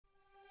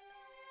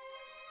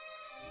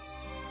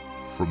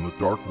From the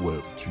dark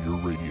web to your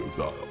radio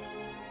dial,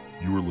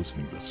 you are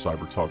listening to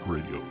Cyber Talk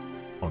Radio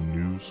on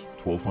News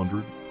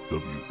 1200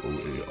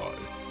 WOAI.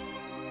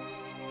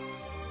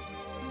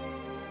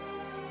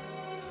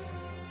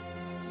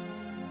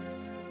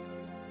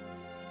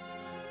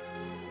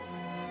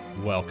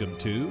 Welcome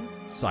to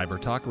Cyber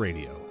Talk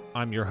Radio.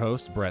 I'm your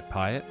host, Brett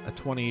Pyatt, a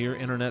 20-year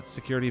internet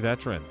security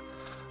veteran.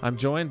 I'm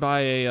joined by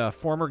a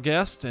former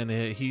guest, and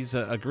he's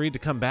agreed to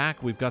come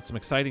back. We've got some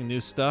exciting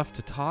new stuff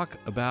to talk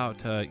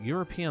about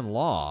European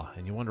law,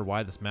 and you wonder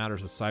why this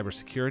matters with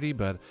cybersecurity,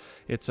 but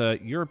it's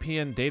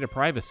European data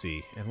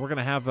privacy, and we're going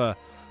to have a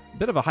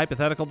bit of a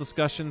hypothetical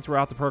discussion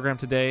throughout the program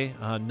today.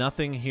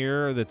 Nothing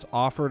here that's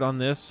offered on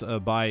this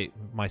by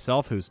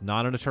myself, who's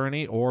not an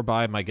attorney, or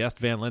by my guest,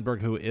 Van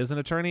Lindbergh, who is an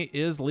attorney,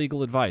 is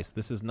legal advice.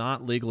 This is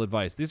not legal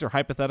advice. These are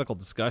hypothetical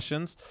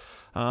discussions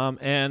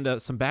and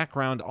some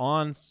background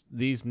on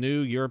these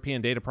new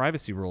European data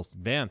privacy rules.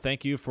 Van,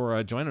 thank you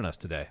for joining us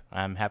today.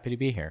 I'm happy to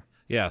be here.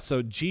 Yeah,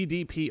 so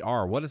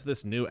GDPR, what does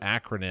this new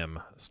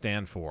acronym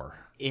stand for?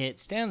 It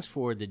stands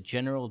for the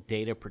General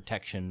Data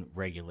Protection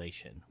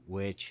Regulation,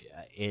 which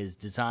is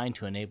designed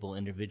to enable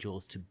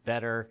individuals to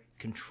better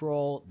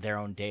control their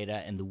own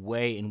data and the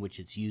way in which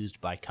it's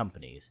used by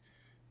companies,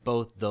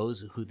 both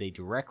those who they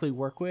directly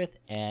work with,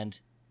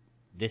 and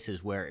this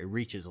is where it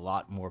reaches a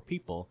lot more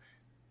people,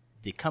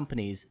 the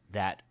companies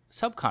that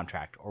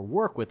subcontract or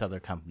work with other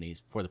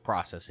companies for the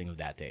processing of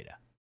that data.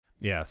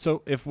 Yeah,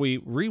 so if we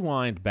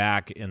rewind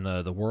back in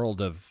the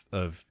world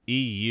of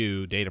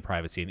EU data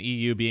privacy, and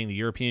EU being the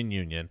European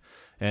Union,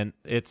 and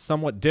it's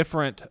somewhat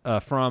different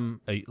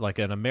from like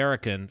an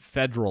American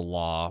federal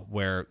law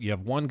where you have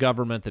one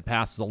government that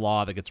passes a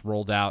law that gets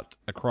rolled out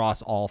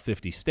across all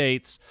 50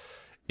 states.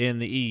 In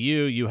the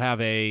EU, you have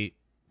a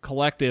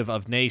collective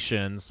of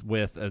nations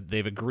with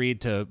they've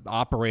agreed to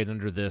operate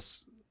under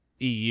this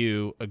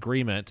EU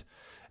agreement,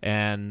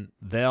 and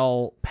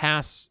they'll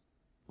pass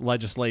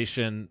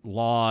legislation,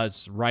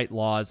 laws, write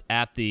laws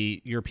at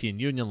the European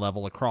Union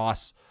level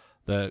across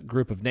the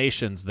group of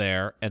nations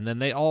there, and then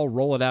they all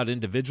roll it out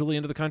individually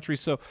into the country.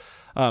 So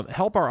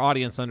help our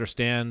audience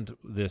understand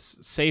this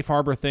safe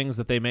harbor things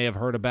that they may have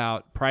heard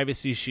about,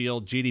 Privacy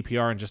Shield,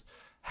 GDPR, and just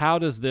how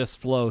does this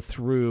flow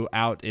through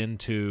out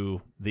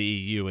into the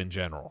EU in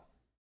general?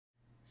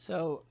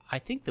 So I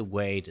think the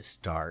way to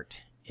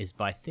start is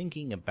by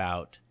thinking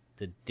about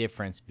the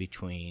difference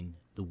between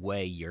the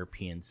way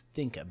Europeans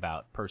think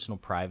about personal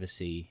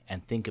privacy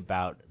and think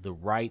about the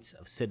rights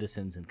of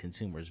citizens and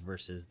consumers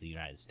versus the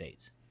United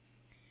States.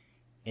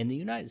 In the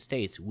United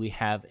States, we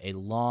have a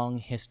long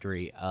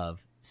history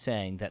of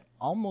saying that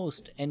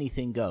almost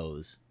anything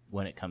goes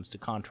when it comes to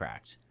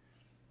contract.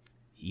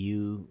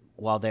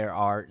 While there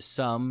are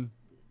some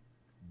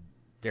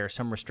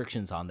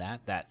restrictions on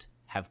that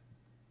have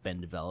been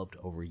developed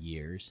over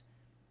years,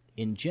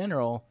 in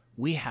general,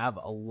 we have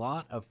a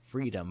lot of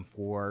freedom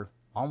for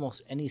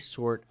almost any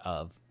sort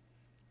of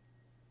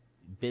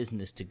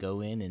business to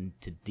go in and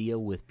to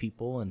deal with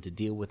people and to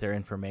deal with their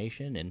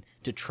information and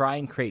to try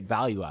and create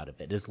value out of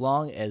it, as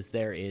long as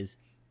there is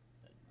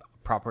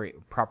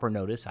proper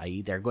notice,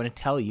 i.e. they're going to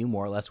tell you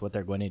more or less what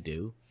they're going to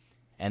do,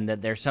 and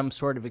that there's some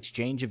sort of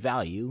exchange of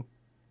value.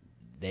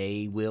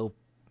 You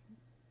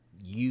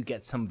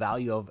get some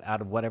value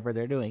out of whatever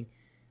they're doing.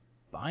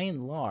 By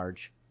and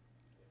large,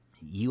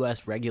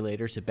 U.S.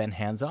 regulators have been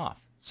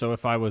hands-off. So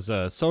if I was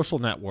a social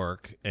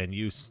network and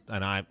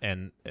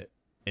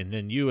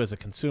then you as a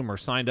consumer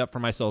signed up for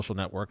my social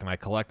network and I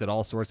collected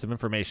all sorts of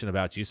information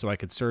about you so I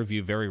could serve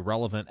you very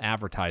relevant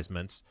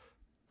advertisements,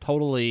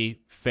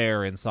 totally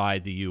fair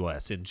inside the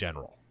U.S. in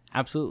general.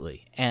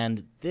 Absolutely.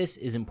 And this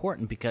is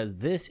important because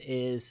this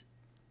is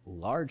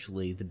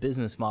largely the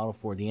business model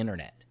for the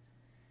internet,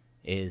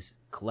 is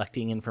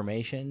collecting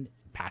information,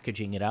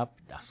 packaging it up,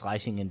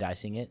 slicing and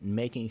dicing it, and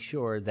making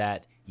sure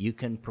that you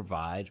can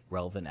provide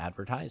relevant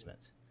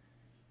advertisements.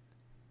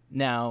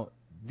 Now,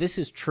 this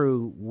is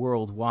true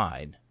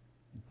worldwide,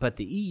 but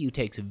the EU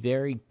takes a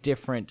very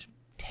different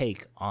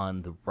take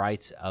on the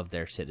rights of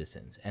their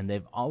citizens, and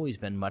they've always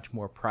been much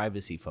more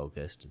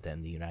privacy-focused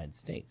than the United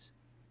States.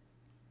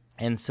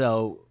 And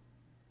so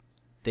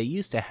they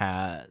used to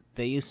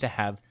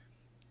have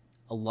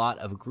a lot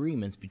of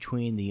agreements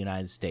between the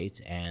United States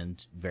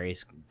and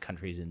various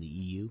countries in the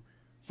EU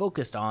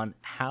focused on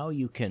how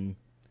you can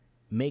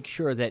make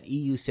sure that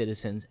EU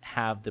citizens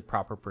have the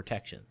proper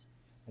protections.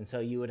 And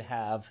so you would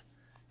have,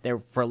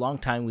 for a long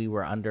time we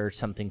were under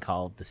something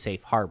called the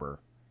safe harbor,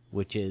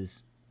 which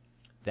is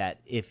that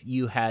if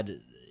you had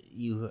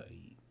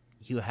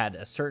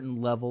a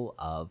certain level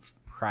of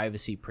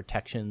privacy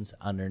protections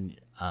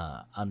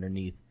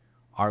underneath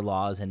our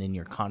laws and in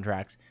your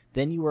contracts,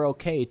 then you were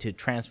okay to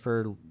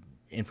transfer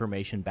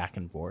information back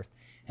and forth.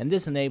 And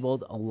this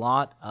enabled a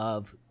lot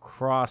of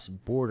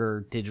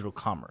cross-border digital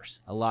commerce,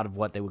 a lot of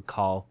what they would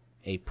call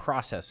a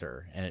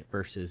processor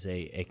versus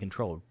a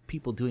controller.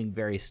 People doing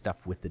various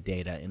stuff with the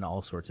data in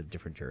all sorts of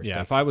different jurisdictions.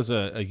 Yeah, if I was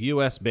a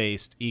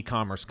U.S.-based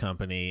e-commerce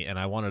company and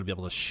I wanted to be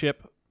able to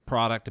ship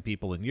product to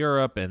people in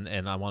Europe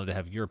and I wanted to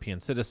have European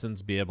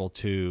citizens be able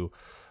to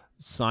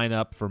sign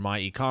up for my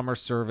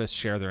e-commerce service,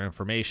 share their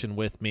information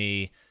with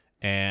me,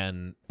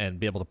 and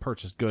be able to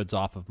purchase goods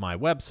off of my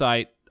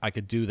website, I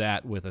could do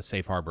that with a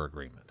safe harbor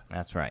agreement.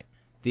 That's right.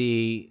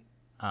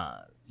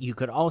 You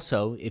could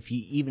also,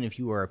 even if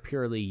you were a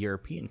purely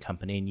European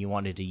company and you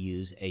wanted to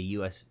use a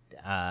U.S.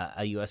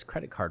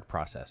 credit card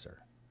processor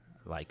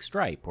like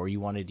Stripe, or you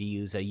wanted to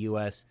use a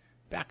U.S.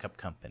 backup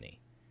company,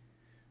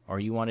 or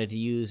you wanted to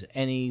use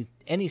any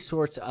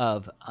sorts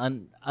of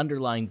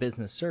underlying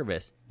business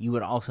service, you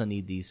would also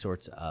need these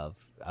sorts of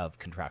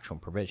contractual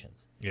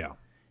provisions. Yeah.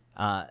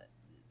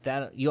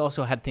 That you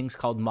also had things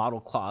called model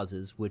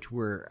clauses, which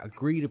were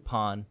agreed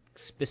upon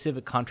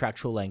specific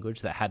contractual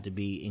language that had to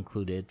be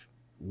included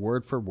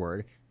word for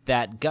word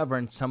that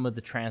governed some of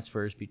the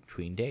transfers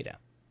between data.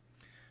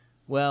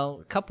 Well,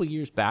 a couple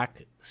years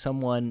back,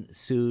 someone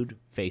sued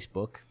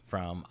Facebook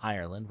from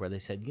Ireland, where they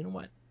said, you know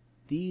what,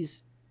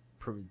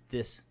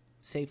 this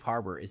safe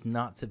harbor is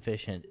not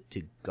sufficient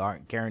to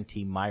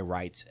guarantee my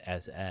rights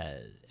as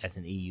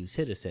an EU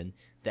citizen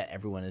that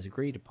everyone has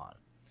agreed upon.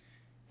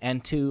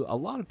 And to a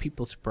lot of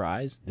people's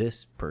surprise,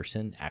 this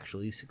person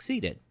actually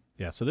succeeded.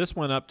 Yeah, so this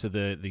went up to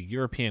the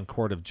European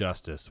Court of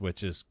Justice,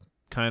 which is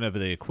kind of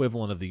the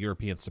equivalent of the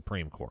European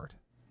Supreme Court.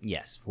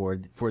 Yes,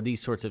 for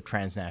these sorts of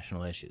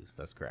transnational issues.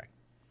 That's correct.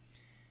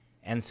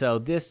 And so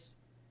this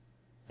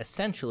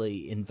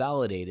essentially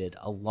invalidated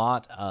a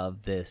lot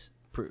of this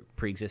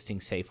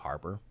pre-existing safe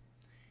harbor.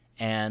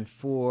 And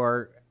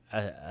for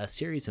a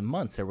series of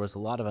months, there was a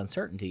lot of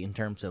uncertainty in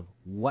terms of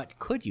what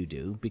could you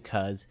do,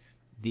 because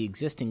the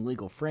existing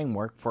legal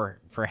framework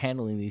for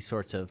handling these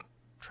sorts of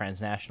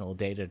transnational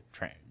data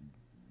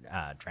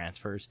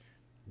transfers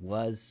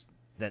was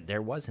that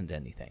there wasn't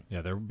anything.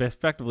 Yeah, there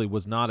effectively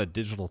was not a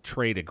digital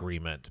trade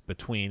agreement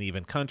between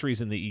even countries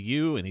in the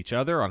EU and each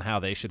other on how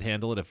they should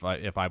handle it.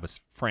 If I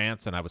was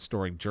France and I was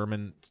storing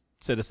German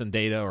citizen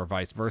data, or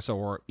vice versa,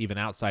 or even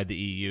outside the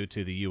EU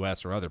to the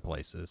US or other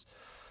places.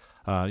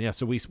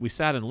 So we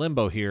sat in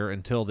limbo here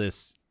until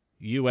this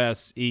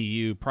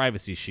U.S.-EU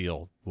Privacy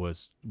Shield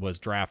was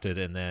drafted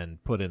and then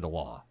put into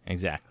law.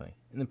 Exactly.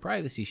 And the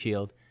Privacy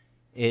Shield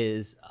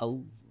is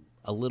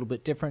a little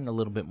bit different, a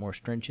little bit more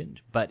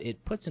stringent, but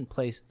it puts in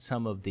place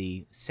some of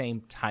the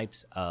same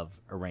types of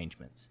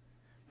arrangements.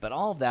 But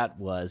all of that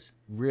was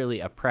really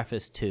a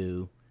preface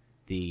to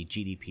the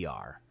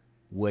GDPR,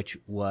 which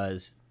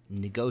was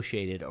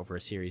negotiated over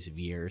a series of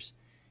years.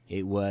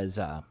 It was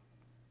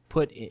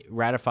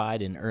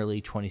ratified in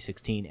early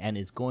 2016 and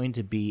is going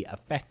to be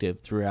effective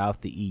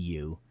throughout the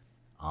EU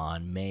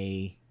on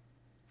May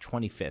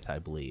 25th, I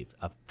believe,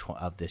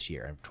 of this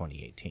year, of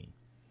 2018.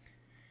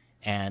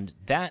 And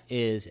that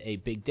is a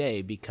big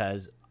day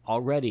because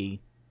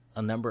already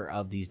a number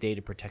of these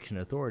data protection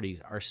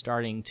authorities are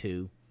starting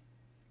to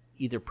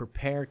either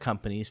prepare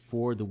companies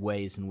for the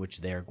ways in which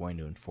they are going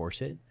to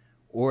enforce it,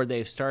 or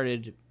they've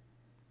started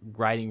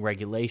writing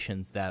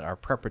regulations that are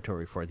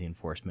preparatory for the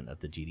enforcement of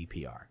the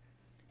GDPR.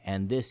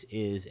 And this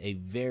is a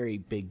very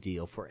big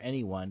deal for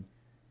anyone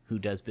who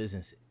does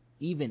business,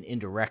 even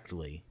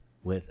indirectly,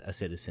 with a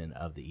citizen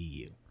of the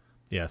EU.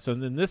 Yeah, so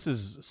then this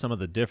is some of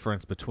the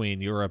difference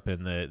between Europe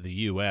and the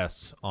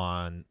U.S.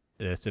 on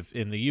this. If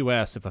in the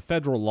U.S., if a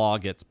federal law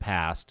gets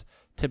passed,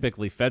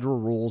 typically federal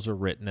rules are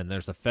written and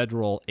there's a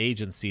federal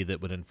agency that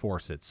would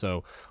enforce it.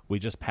 So we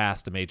just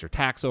passed a major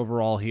tax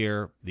overhaul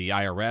here. The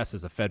IRS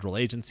is a federal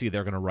agency.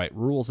 They're going to write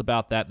rules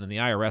about that, and then the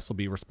IRS will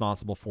be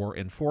responsible for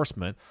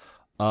enforcement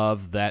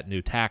of that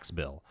new tax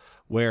bill.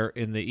 Where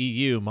in the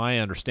EU, my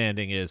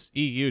understanding is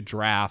EU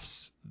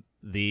drafts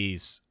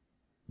these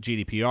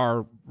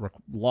GDPR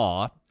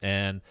law,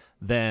 and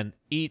then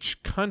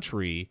each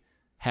country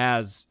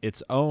has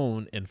its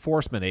own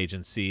enforcement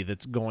agency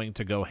that's going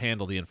to go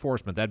handle the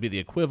enforcement. That'd be the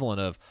equivalent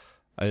of,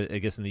 I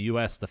guess in the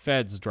U.S., the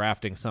feds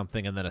drafting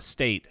something and then a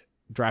state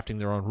drafting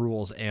their own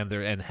rules and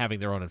having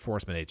their own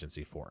enforcement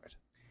agency for it.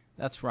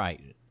 That's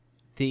right.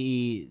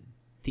 The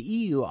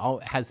EU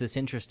has this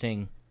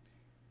interesting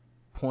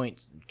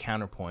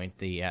counterpoint,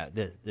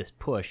 this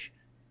push,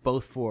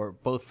 both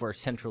for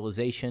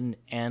centralization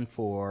and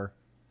for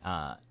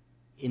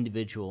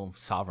individual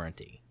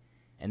sovereignty,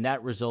 and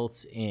that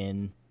results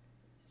in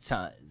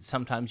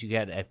sometimes you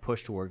get a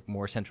push toward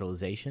more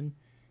centralization,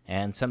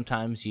 and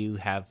sometimes you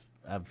have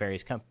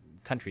various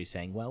countries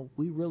saying, well,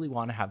 we really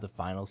want to have the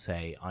final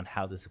say on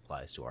how this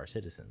applies to our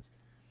citizens.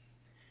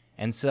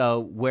 And so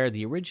where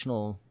the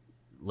original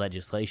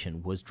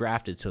legislation was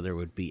drafted so there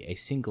would be a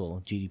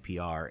single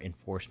GDPR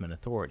enforcement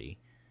authority,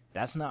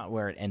 that's not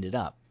where it ended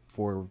up.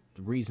 For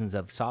the reasons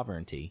of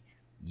sovereignty,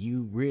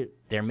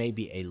 there may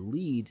be a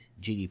lead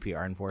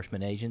GDPR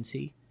enforcement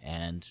agency,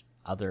 and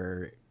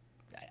other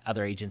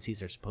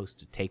agencies are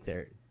supposed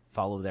to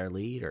follow their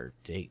lead, or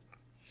take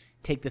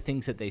the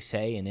things that they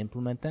say and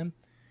implement them.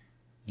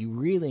 You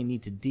really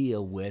need to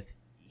deal with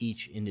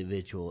each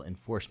individual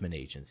enforcement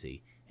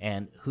agency,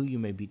 and who you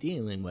may be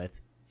dealing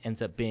with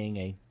ends up being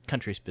a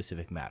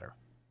country-specific matter.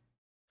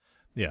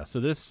 Yeah,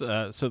 so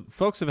so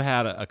folks have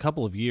had a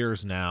couple of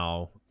years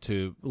now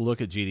to look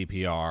at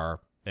GDPR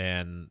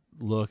and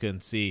look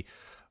and see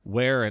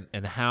where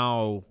and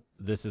how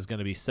this is going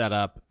to be set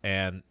up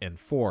and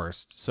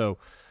enforced. So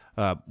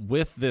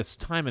with this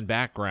time and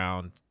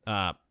background,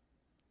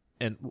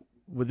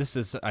 this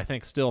is, I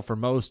think, still for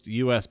most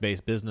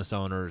U.S.-based business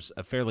owners,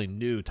 a fairly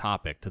new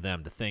topic to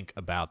them to think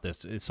about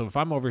this. So if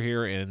I'm over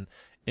here in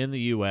the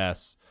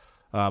U.S.,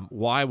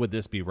 why would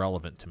this be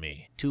relevant to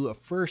me? To a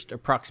first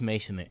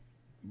approximation,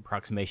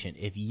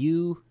 if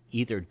you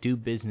either do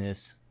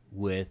business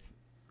with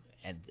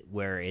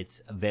where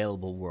it's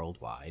available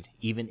worldwide,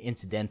 even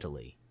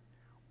incidentally,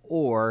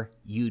 or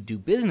you do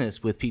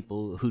business with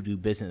people who do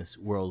business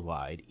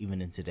worldwide,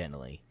 even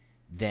incidentally,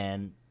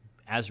 then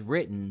as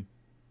written,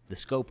 the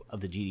scope of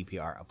the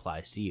GDPR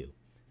applies to you,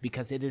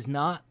 because it is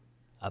not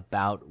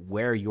about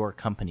where your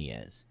company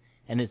is,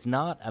 and it's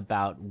not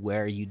about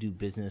where you do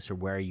business or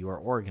where you are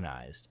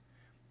organized.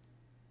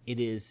 It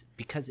is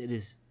because it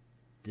is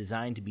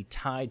designed to be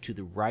tied to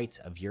the rights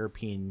of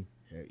European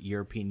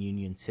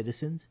Union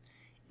citizens.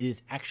 It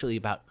is actually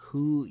about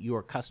who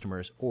your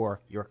customers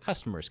or your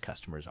customers'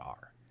 customers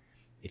are.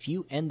 If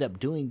you end up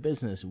doing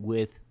business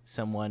with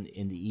someone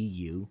in the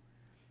EU,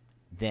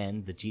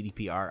 then the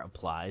GDPR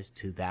applies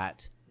to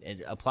that.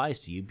 It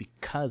applies to you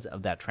because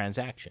of that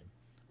transaction.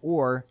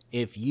 Or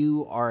if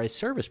you are a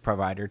service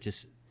provider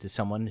to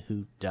someone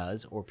who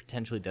does or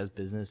potentially does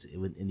business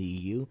in the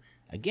EU,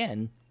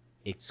 again,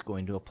 it's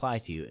going to apply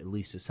to you, at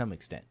least to some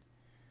extent.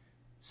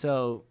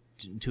 So,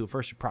 to a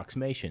first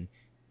approximation,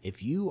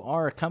 if you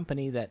are a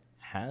company that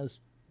has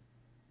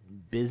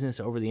business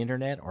over the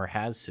internet or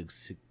has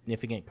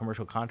significant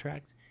commercial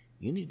contracts,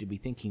 you need to be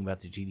thinking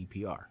about the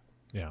GDPR.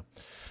 Yeah.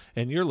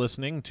 And you're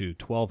listening to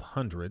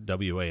 1200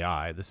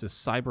 WAI. This is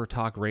Cyber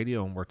Talk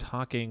Radio, and we're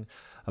talking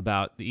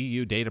about the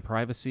EU data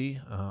privacy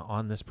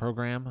on this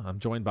program. I'm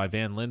joined by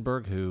Van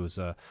Lindberg, who's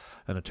an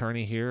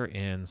attorney here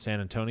in San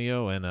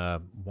Antonio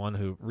and one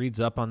who reads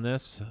up on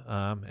this.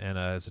 And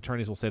as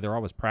attorneys will say, they're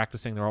always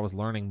practicing, they're always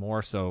learning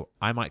more. So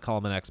I might call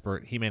him an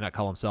expert. He may not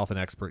call himself an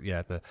expert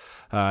yet, but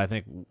I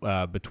think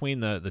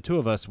between the two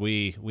of us,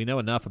 we know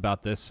enough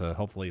about this,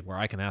 hopefully, where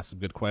I can ask some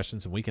good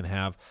questions and we can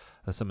have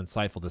some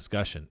insightful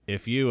discussion.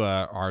 If you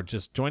are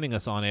just joining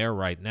us on air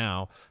right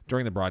now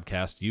during the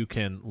broadcast, you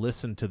can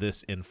listen to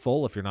this in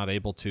full if you're not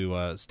able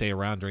to stay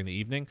around during the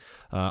evening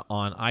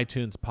on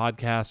iTunes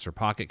podcasts or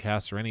Pocket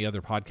Casts or any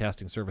other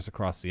podcasting service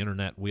across the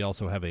internet. We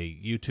also have a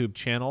YouTube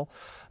channel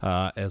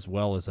as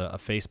well as a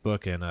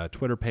Facebook and a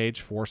Twitter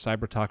page for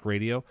Cyber Talk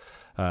Radio.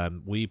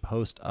 We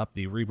post up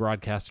the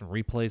rebroadcast and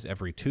replays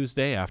every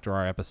Tuesday after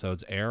our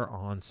episodes air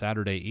on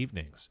Saturday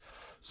evenings.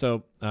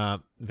 So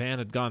Van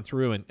had gone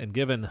through and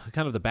given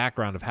kind of the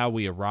background of how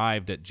we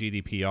arrived at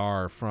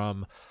GDPR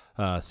from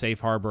Safe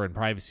Harbor and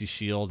Privacy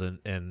Shield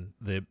and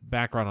the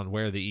background on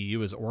where the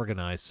EU is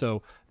organized.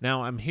 So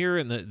now I'm here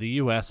in the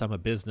U.S. I'm a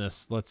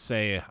business. Let's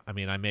say,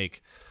 I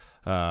make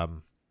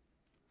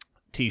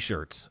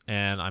T-shirts,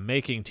 and I'm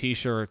making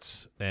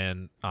T-shirts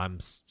and I'm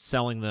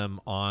selling them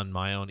on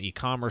my own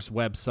e-commerce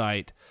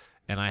website.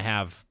 And I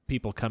have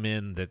people come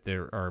in that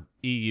there are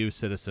EU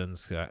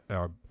citizens,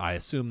 or I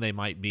assume they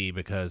might be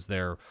because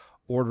they're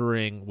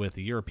ordering with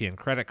a European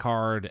credit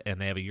card and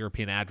they have a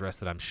European address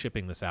that I'm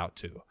shipping this out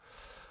to.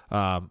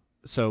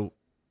 So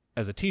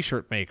as a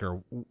T-shirt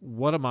maker,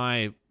 what am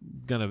I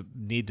going to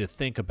need to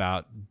think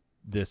about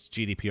this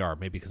GDPR?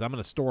 Maybe because I'm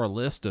going to store a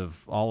list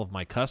of all of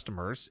my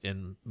customers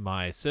in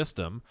my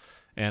system,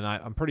 and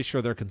I'm pretty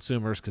sure they're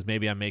consumers because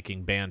maybe I'm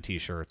making band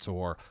T-shirts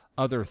or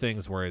other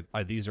things where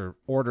these are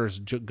orders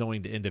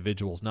going to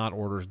individuals, not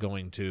orders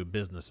going to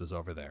businesses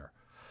over there.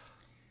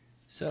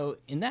 So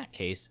in that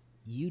case,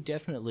 you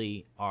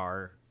definitely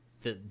are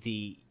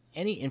the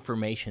any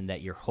information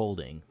that you're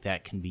holding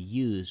that can be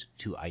used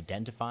to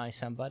identify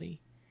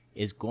somebody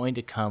is going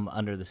to come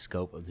under the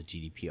scope of the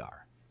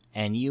GDPR,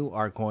 and you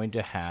are going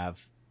to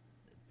have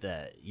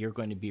you're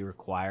going to be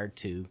required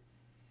to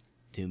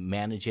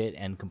manage it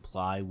and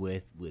comply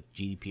with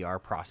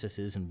GDPR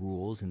processes and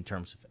rules in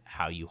terms of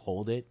how you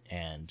hold it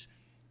and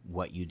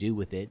what you do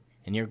with it.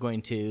 And you're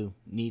going to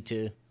need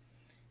to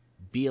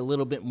be a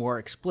little bit more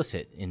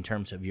explicit in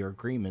terms of your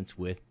agreements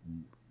with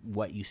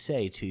what you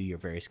say to your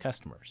various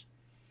customers.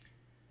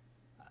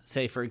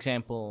 Say, for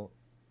example,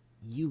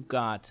 you've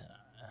got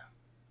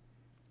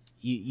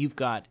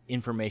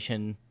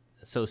information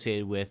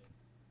associated with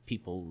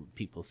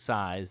people's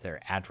size, their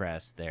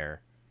address,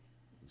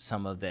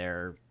 some of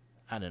their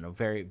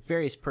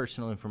various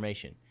personal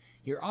information.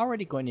 You're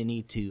already going to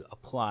need to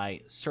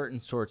apply certain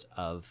sorts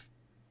of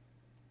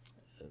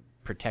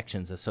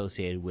protections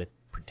associated with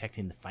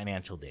protecting the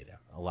financial data.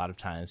 A lot of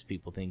times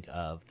people think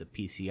of the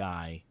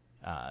PCI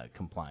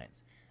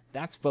compliance.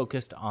 That's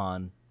focused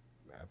on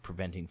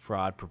preventing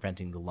fraud,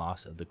 preventing the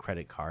loss of the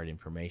credit card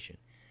information.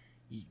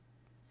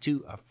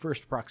 To a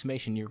first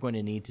approximation, you're going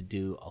to need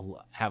to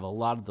have a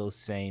lot of those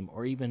same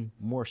or even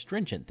more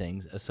stringent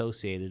things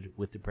associated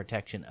with the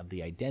protection of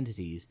the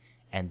identities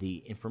and the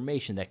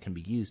information that can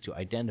be used to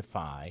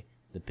identify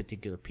the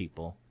particular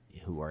people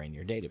who are in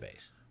your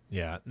database.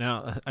 Yeah.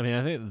 Now, I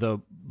think the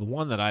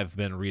one that I've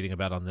been reading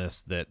about on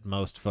this that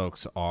most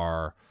folks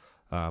are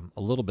a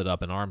little bit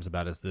up in arms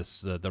about is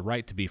this the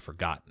right to be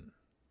forgotten.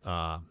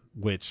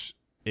 which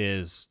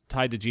is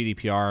tied to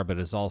GDPR, but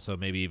is also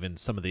maybe even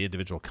some of the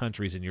individual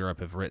countries in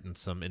Europe have written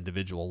some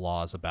individual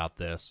laws about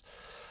this.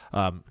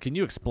 Can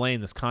you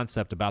explain this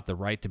concept about the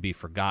right to be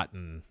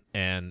forgotten,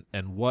 and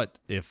what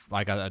if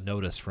I got a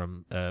notice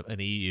from an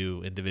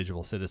EU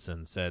individual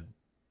citizen said,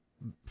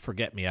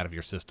 forget me out of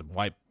your system,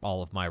 wipe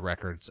all of my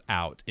records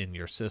out in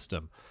your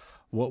system?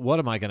 What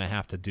am I going to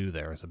have to do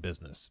there as a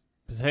business?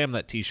 Say I'm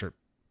that t-shirt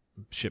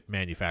ship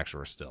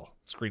manufacturer still,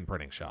 screen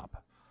printing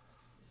shop.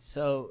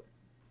 So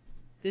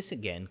this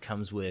again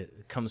comes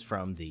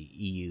from the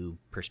EU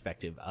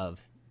perspective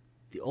of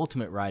the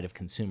ultimate right of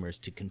consumers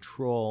to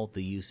control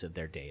the use of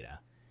their data.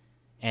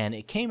 And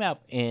it came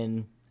up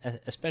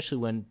especially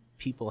when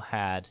people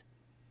had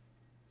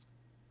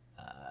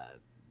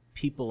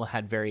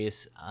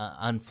various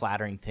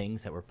unflattering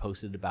things that were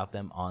posted about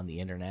them on the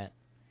internet.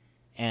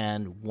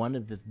 And one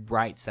of the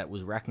rights that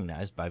was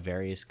recognized by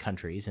various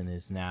countries and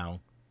is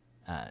now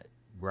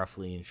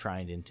roughly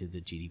enshrined into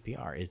the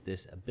GDPR is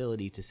this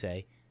ability to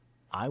say,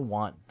 I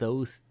want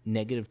those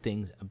negative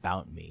things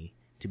about me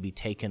to be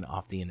taken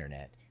off the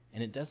internet.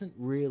 And it doesn't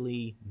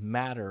really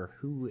matter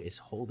who is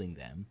holding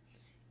them.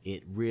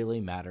 It really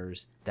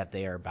matters that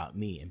they are about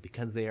me. And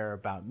because they are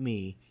about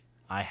me,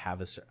 I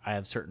have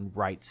certain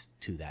rights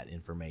to that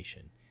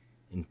information.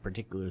 In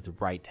particular, the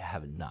right to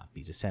have it not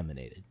be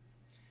disseminated.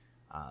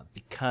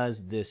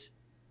 Because this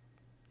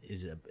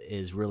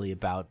is really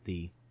about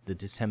the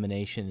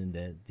dissemination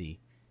and the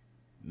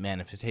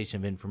manifestation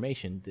of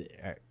information,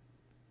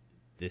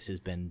 this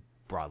has been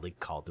broadly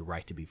called the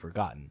right to be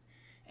forgotten.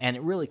 And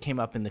it really came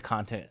up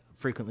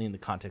frequently in the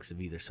context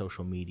of either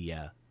social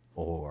media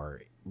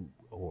or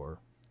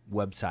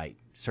website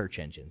search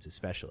engines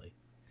especially.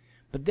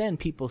 But then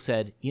people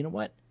said, you know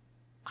what?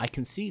 I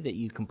can see that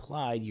you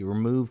complied, you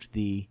removed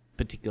the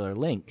particular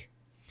link,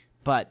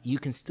 but you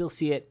can still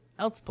see it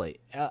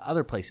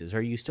other places,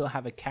 or you still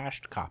have a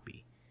cached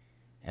copy.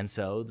 And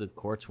so the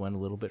courts went a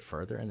little bit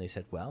further and they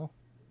said, well,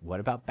 what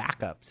about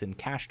backups and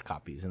cached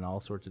copies and all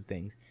sorts of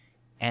things?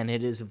 And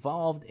it has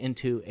evolved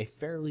into a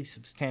fairly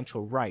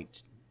substantial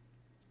right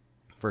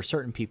for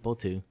certain people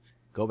to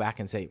go back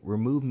and say,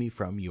 remove me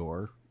from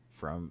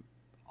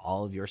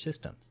all of your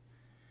systems.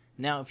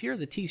 Now, if you're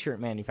the t-shirt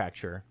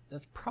manufacturer,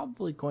 that's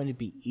probably going to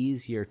be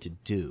easier to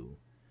do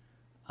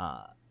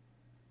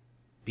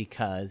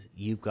because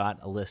you've got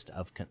a list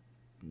of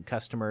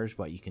customers.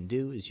 What you can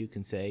do is you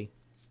can say,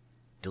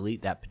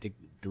 delete that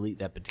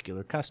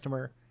particular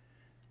customer.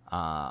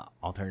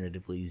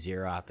 Alternatively,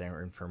 zero out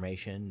their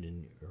information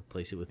and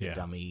replace it with the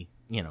dummy,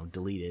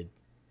 deleted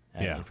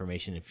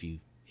information if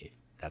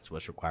that's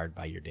what's required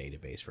by your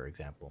database, for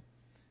example.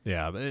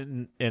 Yeah,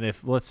 and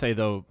if, let's say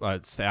though,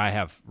 say I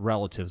have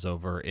relatives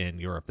over in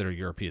Europe that are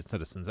European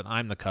citizens, and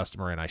I'm the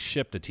customer, and I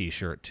shipped a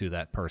T-shirt to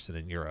that person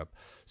in Europe.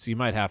 So you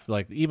might have,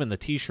 even the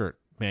T-shirt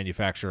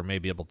manufacturer may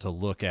be able to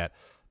look at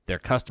their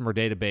customer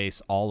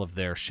database, all of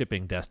their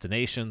shipping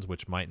destinations,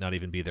 which might not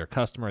even be their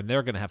customer, and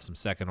they're going to have some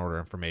second order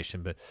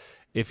information. But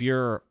if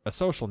you're a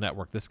social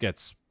network, this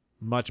gets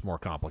much more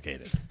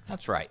complicated.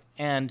 That's right.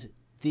 And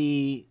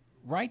the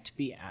right to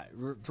be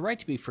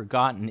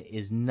forgotten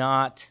is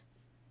not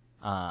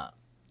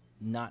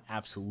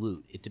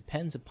absolute. It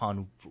depends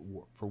upon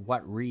for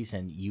what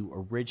reason you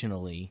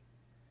originally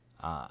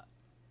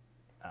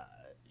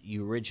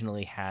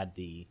had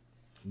the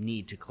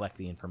need to collect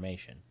the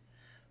information.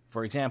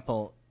 For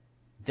example,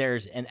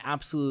 there's an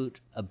absolute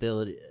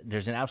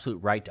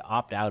right to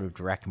opt out of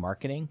direct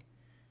marketing,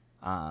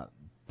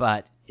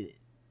 but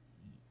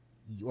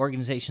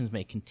organizations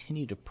may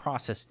continue to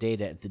process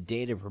data if the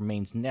data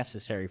remains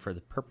necessary for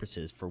the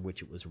purposes for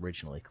which it was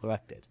originally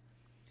collected.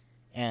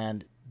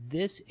 And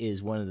this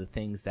is one of the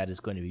things that is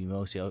going to be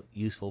most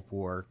useful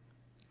for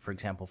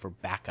example, for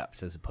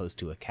backups as opposed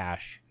to a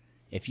cache.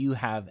 If you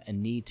have a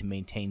need to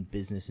maintain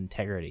business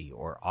integrity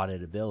or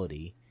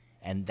auditability,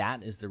 and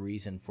that is the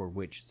reason for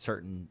which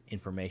certain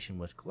information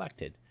was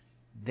collected,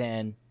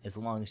 then as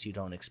long as you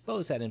don't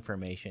expose that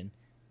information,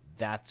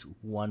 that's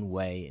one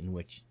way in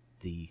which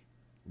the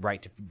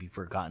right to be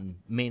forgotten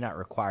may not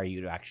require you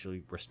to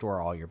actually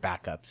restore all your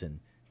backups and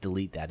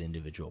delete that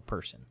individual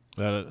person.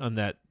 On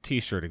that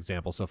T-shirt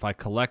example, so if I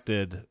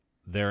collected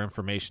their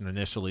information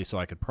initially so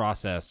I could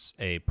process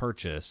a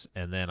purchase,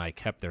 and then I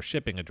kept their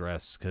shipping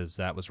address because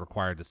that was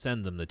required to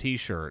send them the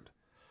T-shirt,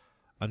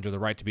 under the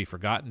right to be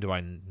forgotten, do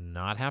I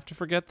not have to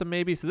forget them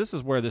maybe? So this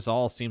is where this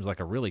all seems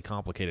like a really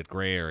complicated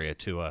gray area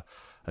to a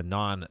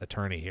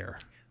non-attorney here.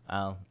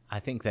 I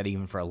think that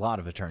even for a lot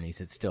of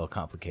attorneys, it's still a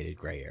complicated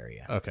gray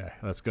area. Okay,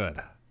 that's good.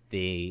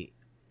 I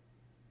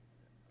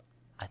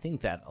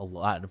think that a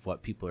lot of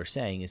what people are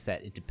saying is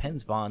that it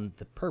depends on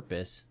the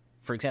purpose.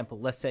 For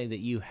example, let's say that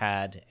you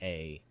had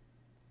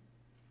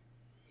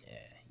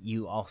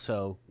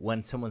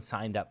when someone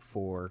signed up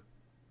for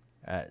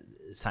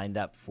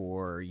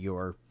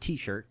your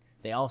T-shirt,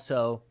 they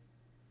also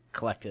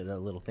collected a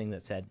little thing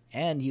that said,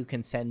 and you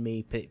can send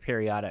me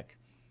periodic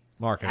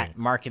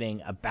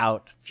marketing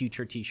about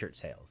future T-shirt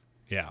sales.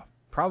 Yeah.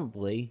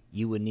 Probably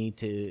you would need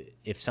to,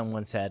 if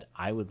someone said,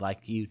 I would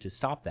like you to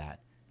stop that,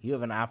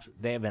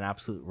 they have an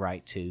absolute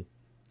right to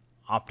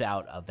opt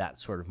out of that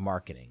sort of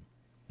marketing.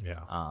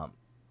 Yeah.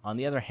 On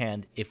the other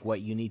hand, if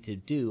what you need to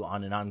do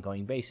on an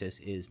ongoing basis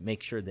is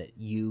make sure that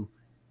you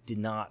did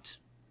not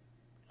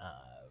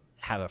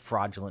have a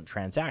fraudulent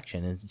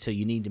transaction, and so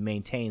you need to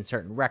maintain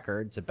certain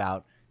records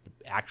about the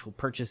actual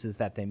purchases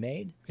that they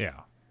made,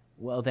 Yeah.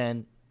 well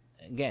then,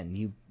 again,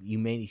 you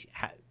may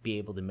be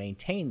able to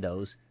maintain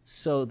those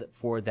so that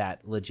for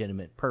that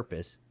legitimate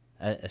purpose,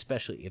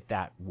 especially if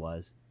that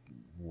was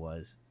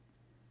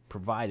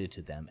provided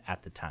to them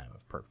at the time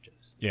of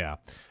purchase. Yeah,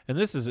 and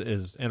this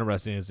is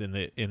interesting. Is in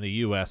the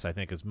U.S., I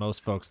think, as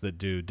most folks that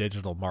do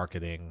digital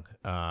marketing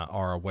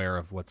are aware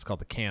of what's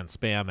called the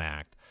CAN-SPAM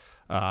Act,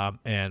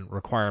 and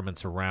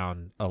requirements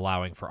around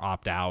allowing for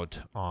opt-out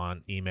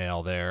on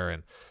email there,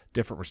 and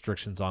different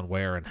restrictions on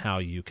where and how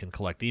you can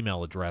collect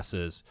email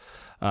addresses,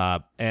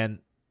 and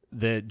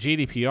the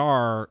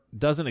GDPR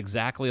doesn't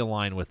exactly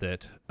align with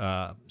it.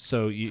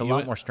 So it's a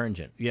lot more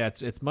stringent. Yeah,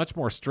 it's much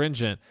more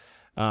stringent,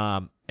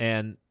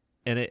 and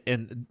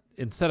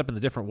set up in a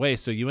different way.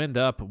 So you end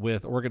up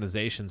with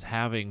organizations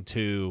having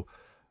to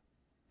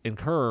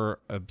incur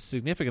a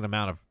significant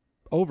amount of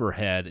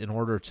overhead in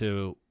order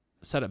to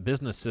set up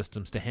business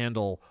systems to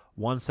handle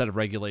one set of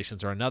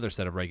regulations or another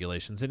set of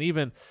regulations. And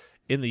even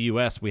in the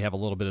U.S., we have a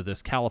little bit of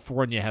this.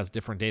 California has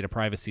different data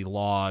privacy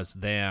laws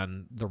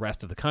than the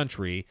rest of the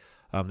country.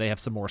 They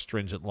have some more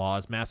stringent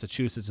laws.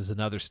 Massachusetts is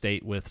another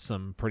state with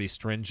some pretty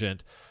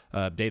stringent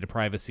data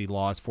privacy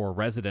laws for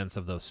residents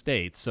of those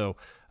states. So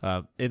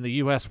in the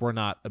U.S., we're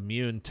not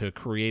immune to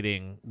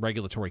creating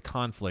regulatory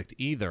conflict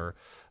either.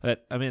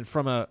 But, I mean,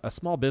 from a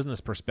small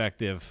business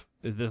perspective,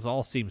 this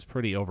all seems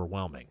pretty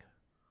overwhelming.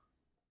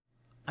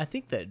 I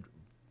think that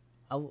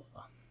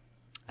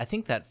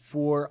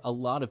for a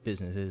lot of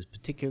businesses,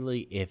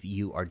 particularly if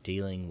you are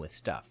dealing with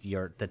stuff,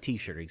 the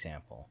T-shirt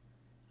example,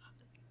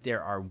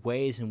 there are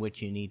ways in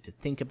which you need to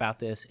think about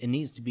this. It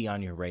needs to be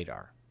on your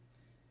radar.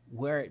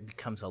 Where it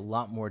becomes a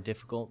lot more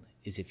difficult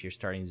is if you're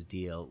starting to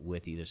deal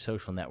with either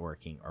social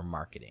networking or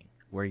marketing,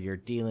 where your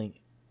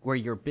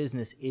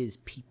business is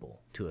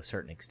people to a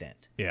certain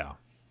extent. Yeah.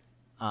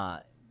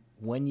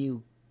 When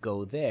you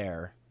go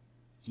there,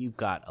 you've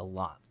got a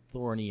lot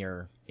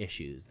thornier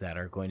issues that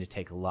are going to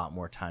take a lot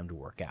more time to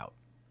work out.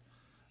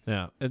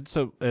 Yeah, and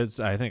so as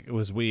I think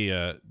as we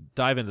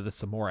dive into this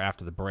some more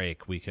after the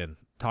break, we can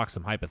talk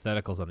some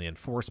hypotheticals on the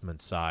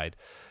enforcement side,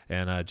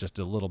 and just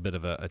a little bit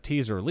of a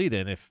teaser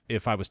lead-in.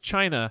 If I was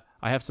China,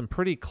 I have some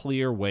pretty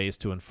clear ways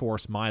to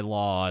enforce my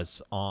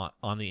laws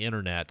on the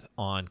internet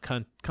on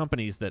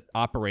companies that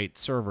operate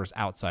servers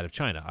outside of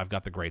China. I've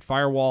got the Great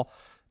Firewall,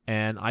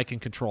 and I can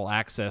control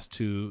access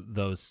to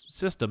those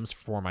systems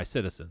for my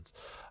citizens.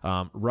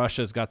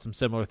 Russia's got some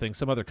similar things.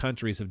 Some other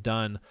countries have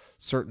done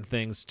certain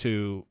things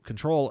to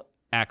control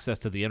access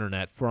to the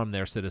internet from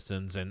their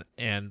citizens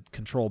and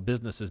control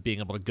businesses being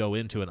able to go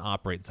into and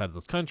operate inside of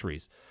those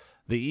countries.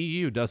 The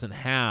EU doesn't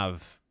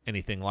have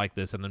anything like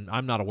this, and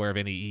I'm not aware of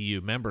any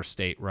EU member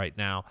state right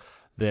now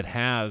that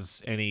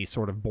has any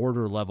sort of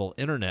border-level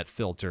internet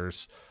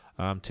filters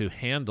to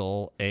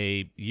handle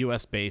a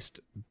U.S.-based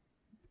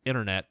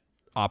internet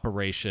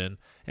operation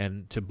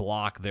and to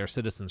block their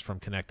citizens from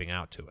connecting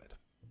out to it.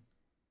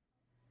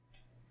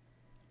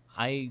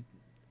 I'm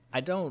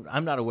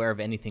not aware of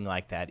anything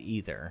like that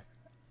either.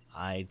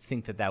 I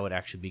think that would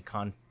actually be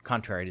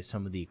contrary to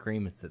some of the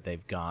agreements that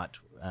they've got,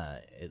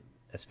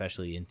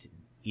 especially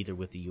either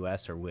with the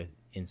U.S. or with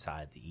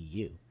inside the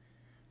EU.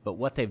 But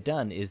what they've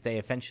done is they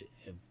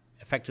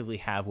effectively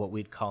have what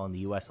we'd call in the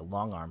U.S. a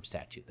long-arm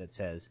statute that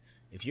says,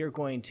 if you're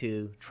going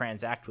to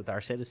transact with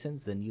our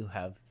citizens, then you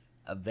have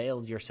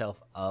availed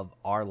yourself of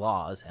our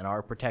laws and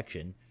our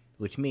protection,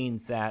 which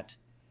means that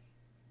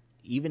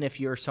even if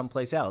you're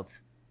someplace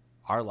else,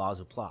 our laws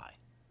apply.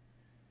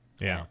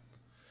 Yeah.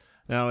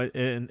 Now,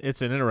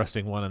 it's an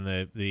interesting one,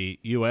 and the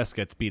U.S.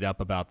 gets beat up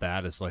about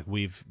that. It's like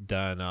we've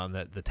done on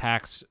the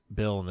tax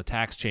bill and the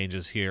tax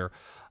changes here.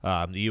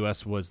 The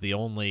U.S. was the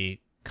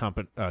only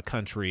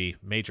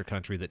major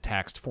country that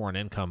taxed foreign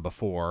income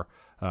before.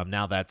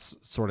 Now that's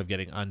sort of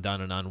getting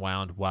undone and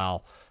unwound,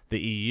 while the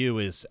EU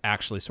is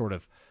actually sort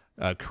of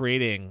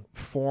creating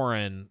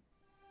foreign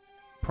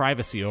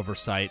privacy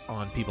oversight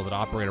on people that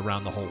operate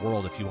around the whole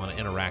world if you want to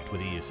interact with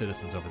EU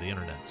citizens over the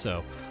internet.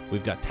 So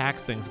we've got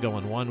tax things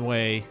going one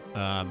way,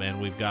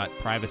 and we've got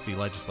privacy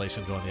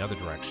legislation going the other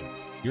direction.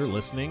 You're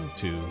listening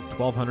to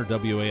 1200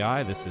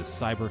 WAI. This is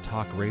Cyber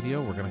Talk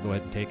Radio. We're going to go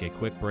ahead and take a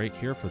quick break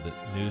here for the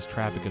news,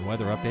 traffic, and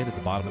weather update at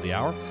the bottom of the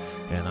hour.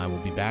 And I will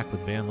be back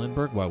with Van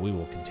Lindbergh while we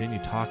will continue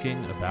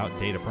talking about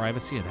data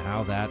privacy and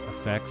how that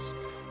affects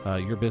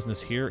your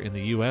business here in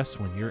the U.S.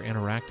 when you're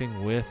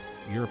interacting with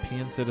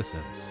European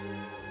citizens.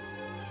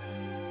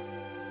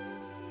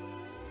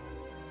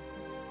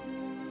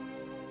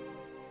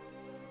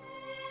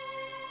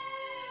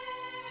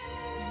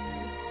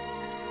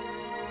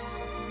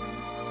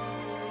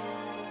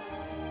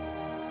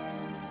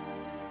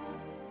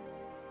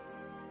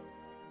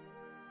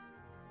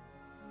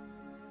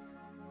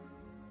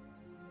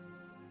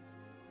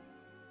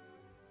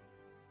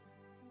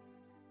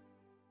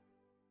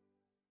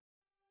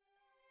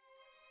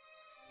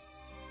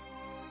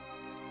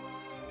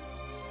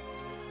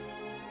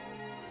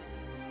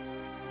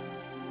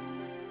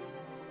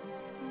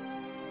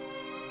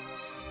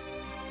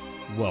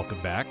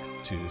 Welcome back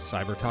to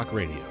Cyber Talk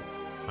Radio.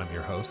 I'm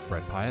your host,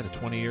 Brett Pyatt, a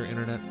 20-year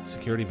internet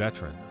security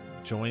veteran.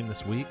 Joined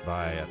this week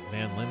by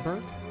Van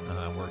Lindberg.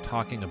 We're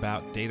talking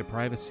about data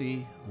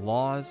privacy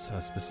laws,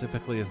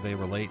 specifically as they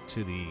relate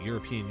to the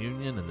European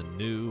Union and the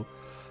new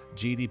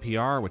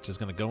GDPR, which is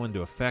going to go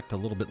into effect a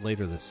little bit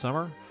later this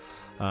summer.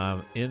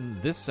 In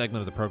this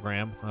segment of the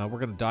program, we're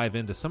going to dive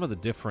into some of the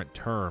different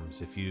terms.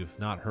 If you've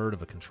not heard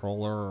of a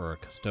controller or a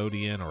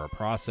custodian or a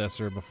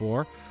processor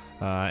before,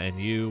 and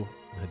you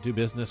do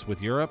business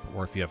with Europe,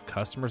 or if you have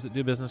customers that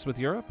do business with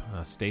Europe,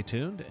 stay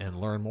tuned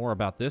and learn more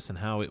about this and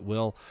how it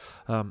will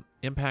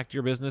impact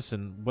your business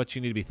and what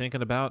you need to be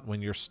thinking about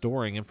when you're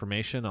storing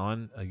information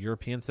on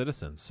European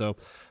citizens. So,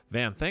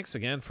 Van, thanks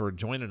again for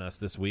joining us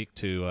this week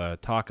to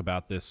talk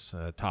about this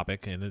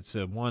topic. And it's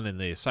one in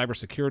the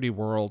cybersecurity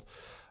world.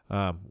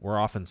 We're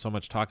often so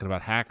much talking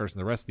about hackers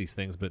and the rest of these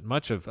things, but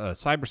much of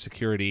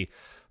cybersecurity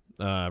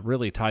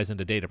really ties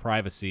into data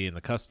privacy and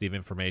the custody of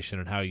information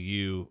and how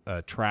you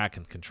track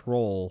and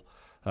control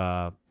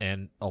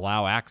and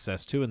allow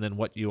access to, and then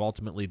what you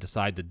ultimately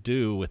decide to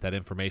do with that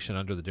information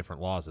under the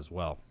different laws as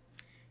well.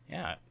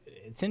 Yeah,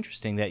 it's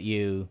interesting that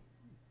you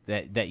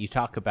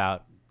talk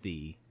about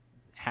the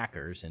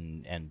hackers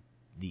and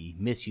the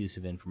misuse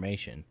of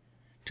information.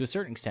 To a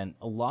certain extent,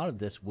 a lot of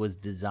this was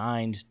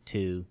designed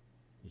to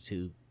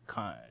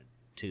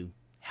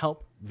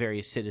help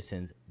various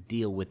citizens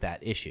deal with that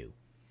issue.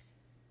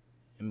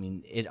 I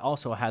mean, it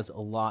also has a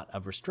lot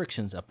of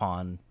restrictions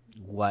upon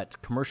what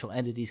commercial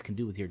entities can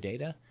do with your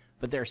data,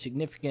 but there are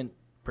significant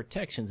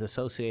protections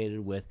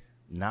associated with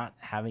not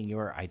having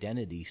your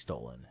identity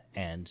stolen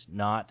and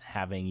not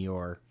having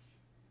your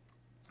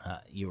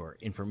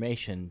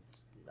information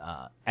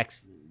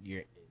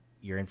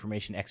your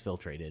information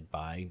exfiltrated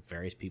by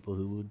various people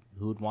who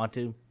would want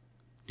to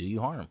do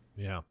you harm.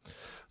 Yeah.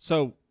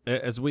 So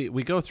as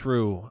we go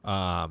through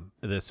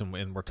this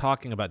and we're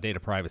talking about data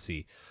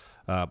privacy,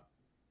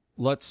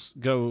 let's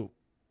go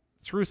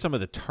through some of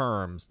the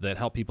terms that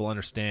help people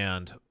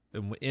understand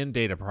in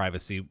data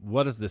privacy,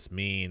 what does this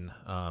mean?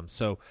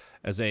 So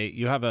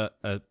you have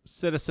a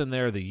citizen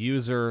there, the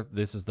user,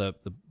 this is the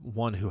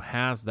one who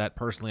has that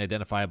personally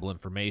identifiable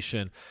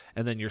information,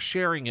 and then you're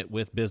sharing it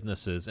with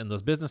businesses, and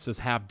those businesses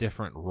have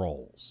different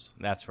roles.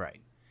 That's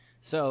right.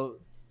 So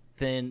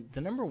then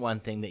the number one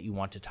thing that you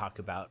want to talk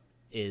about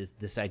is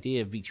this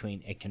idea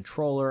between a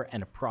controller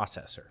and a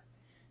processor.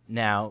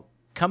 Now,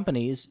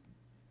 companies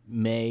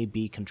may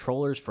be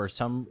controllers for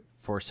some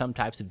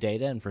types of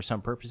data and for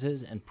some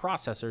purposes, and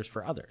processors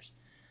for others.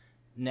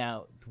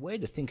 Now, the way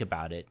to think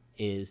about it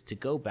is to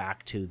go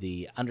back to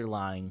the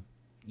underlying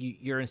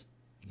your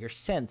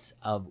sense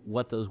of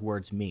what those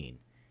words mean.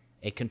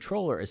 A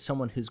controller is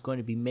someone who's going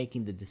to be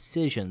making the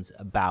decisions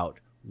about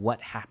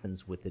what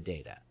happens with the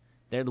data.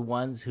 They're the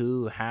ones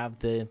who have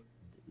the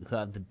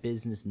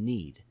business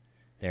need.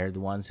 They're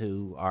the ones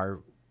who are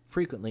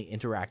frequently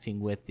interacting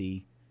with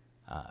the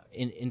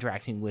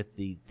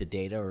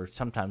data, or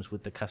sometimes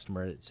with the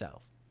customer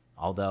itself.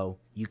 Although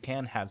you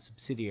can have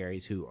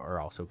subsidiaries who are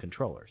also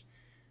controllers.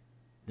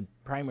 The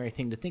primary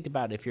thing to think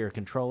about if you're a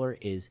controller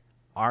is,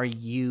 are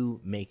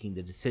you making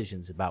the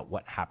decisions about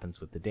what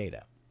happens with the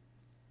data?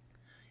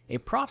 A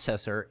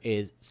processor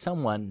is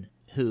someone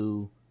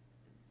who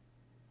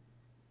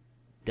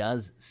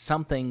does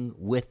something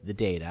with the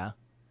data,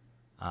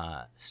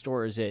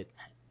 stores it,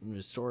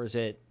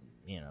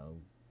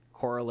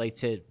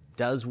 correlates it,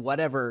 does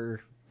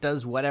whatever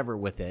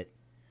with it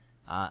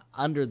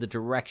under the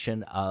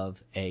direction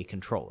of a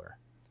controller.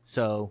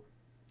 So,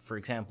 for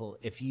example,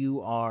 if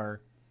you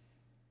are...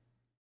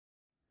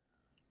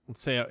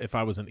 Let's say if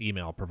I was an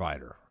email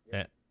provider,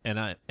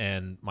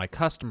 and my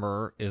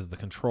customer is the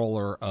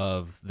controller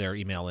of their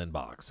email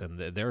inbox, and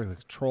they're the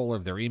controller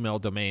of their email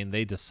domain.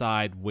 They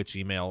decide which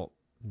email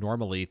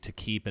normally to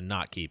keep and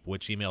not keep,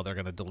 which email they're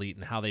going to delete,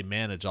 and how they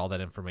manage all that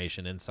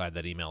information inside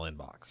that email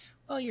inbox.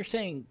 Well, you're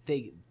saying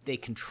they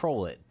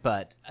control it,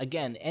 but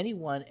again,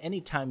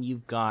 anytime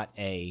you've got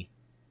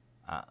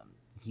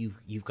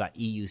you've got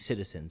EU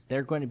citizens,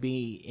 they're going to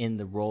be in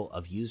the role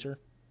of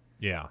user.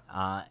 Yeah.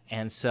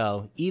 And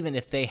so even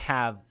if they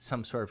have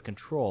some sort of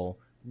control,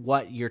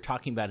 what you're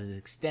talking about is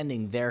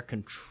extending their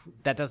control.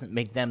 That doesn't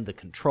make them the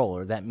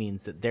controller. That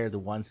means that they're the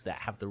ones that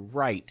have the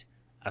right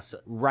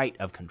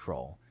of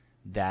control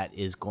that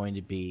is going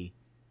to be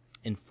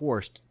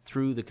enforced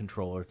through the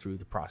controller, through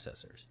the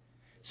processors.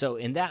 So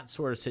in that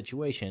sort of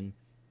situation,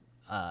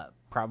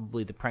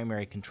 probably the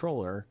primary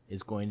controller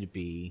is going to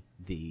be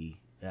the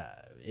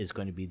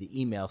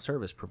email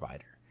service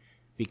provider,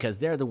 because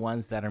they're the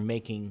ones that are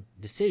making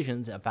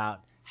decisions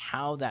about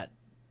how that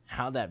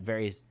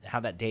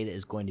data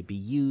is going to be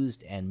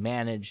used and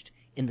managed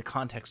in the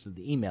context of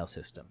the email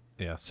system.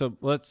 Yeah. So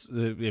let's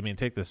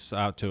take this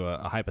out to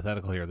a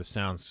hypothetical here. This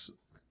sounds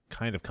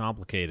kind of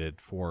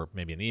complicated for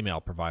maybe an email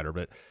provider,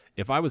 but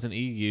if I was an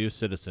EU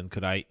citizen,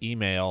 could I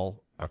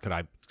email, or could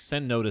I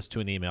send notice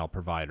to an email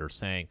provider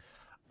saying,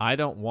 I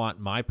don't want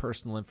my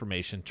personal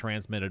information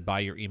transmitted by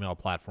your email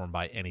platform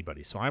by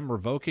anybody. So I'm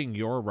revoking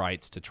your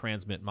rights to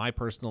transmit my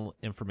personal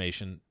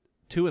information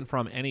to and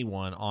from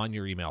anyone on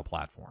your email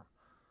platform.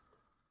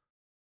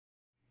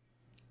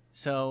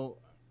 So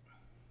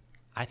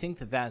I think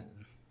that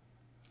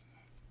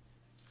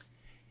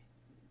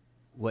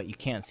what you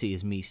can't see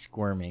is me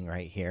squirming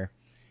right here,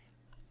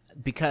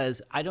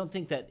 because I don't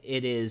think that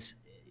it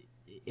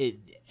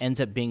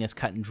ends up being as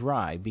cut and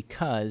dry,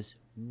 because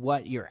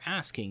what you're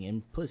asking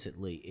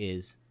implicitly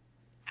is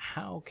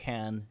how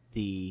can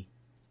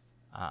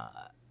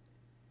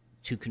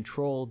to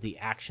control the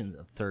actions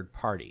of third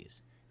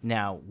parties.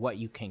 Now, what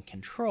you can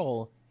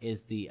control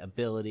is the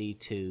ability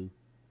to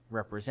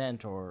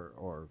represent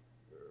or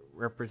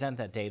represent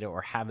that data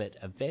or have it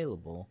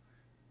available,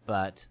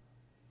 but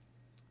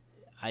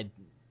I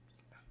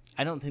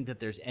don't think that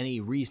there's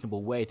any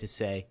reasonable way to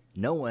say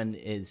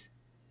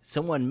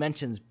someone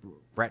mentions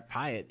Brett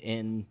Pyatt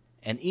in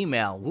an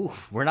email.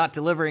 Oof, we're not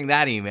delivering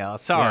that email.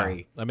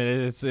 Sorry. Yeah. I mean,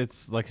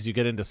 it's like as you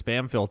get into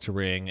spam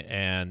filtering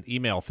and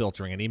email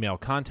filtering and email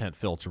content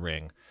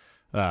filtering,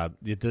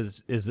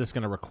 is this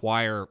going to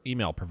require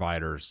email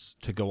providers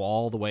to go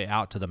all the way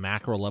out to the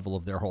macro level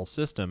of their whole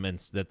system, and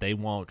that they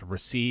won't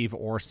receive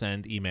or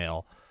send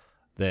email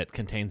that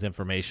contains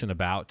information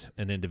about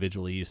an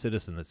individual EU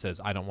citizen that says,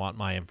 I don't want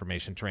my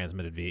information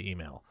transmitted via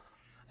email?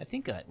 I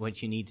think that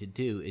what you need to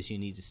do is you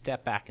need to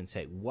step back and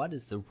say, what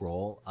is the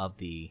role of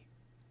the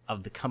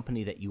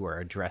company that you are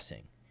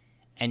addressing?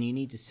 And you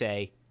need to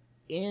say,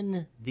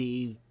 in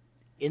the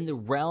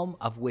realm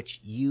of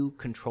which you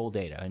control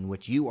data, in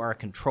which you are a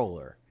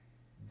controller,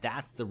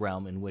 that's the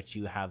realm in which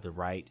you have the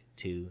right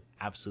to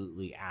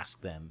absolutely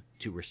ask them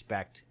to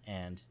respect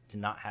and to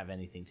not have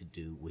anything to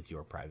do with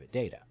your private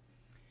data.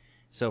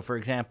 So, for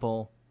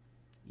example,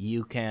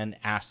 you can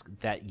ask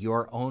that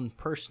your own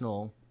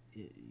personal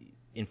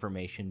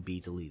information be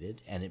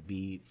deleted and it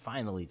be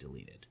finally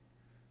deleted.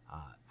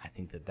 I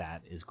think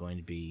that is going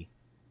to be,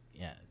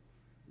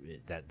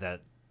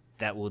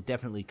 that will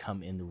definitely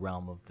come in the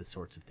realm of the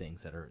sorts of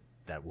things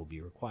that will be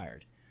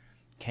required.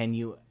 Can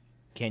you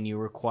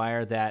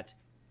require that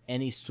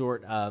any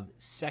sort of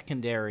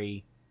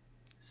secondary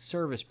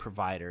service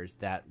providers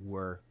that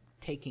were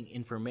taking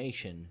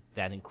information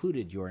that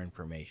included your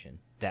information,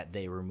 that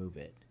they remove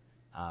it,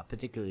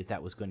 particularly if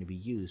that was going to be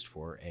used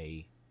for an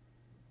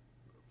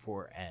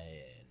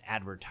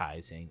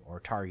advertising or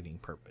targeting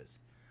purpose?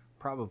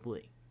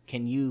 Probably.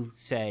 Can you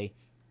say,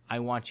 I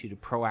want you to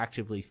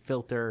proactively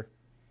filter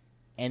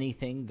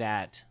anything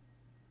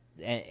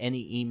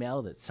any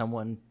email that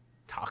someone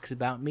talks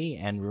about me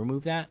and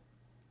remove that?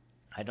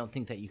 I don't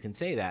think that you can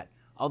say that,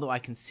 although I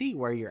can see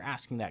where you're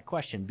asking that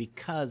question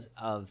because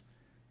of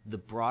the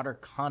broader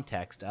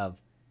context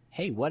of,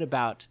 hey, what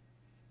about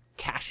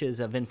caches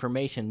of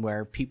information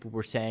where people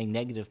were saying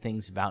negative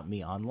things about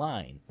me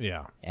online?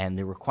 Yeah. And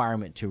the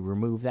requirement to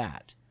remove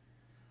that.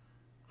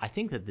 I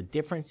think that the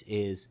difference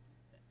is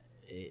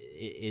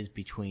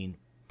between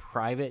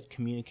private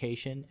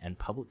communication and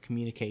public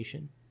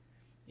communication.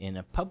 In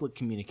a public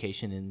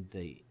communication,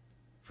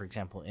 for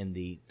example, in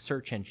the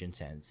search engine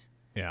sense,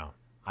 Yeah.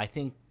 I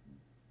think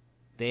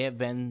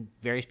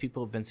various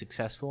people have been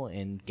successful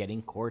in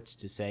getting courts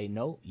to say,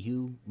 no,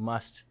 you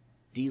must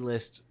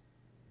delist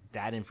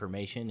that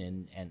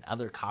information and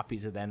other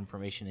copies of that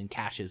information and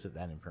caches of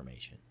that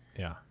information.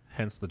 Yeah.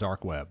 Hence the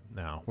dark web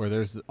now, where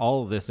there's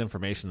all of this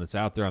information that's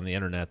out there on the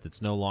internet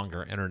that's no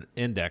longer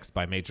indexed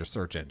by major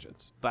search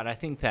engines. But I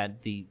think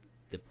that the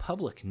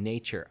public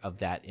nature of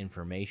that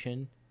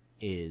information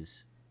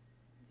is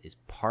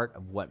part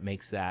of what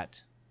makes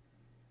that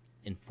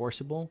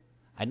enforceable.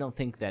 I don't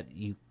think that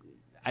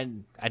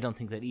I don't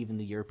think that even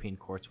the European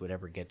courts would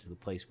ever get to the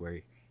place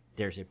where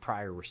there's a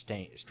prior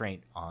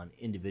restraint on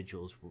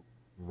individuals'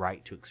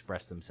 right to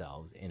express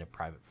themselves in a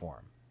private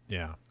forum.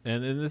 Yeah,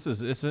 and it's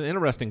an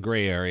interesting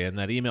gray area in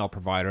that email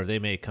provider, they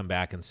may come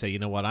back and say, you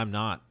know what, I'm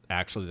not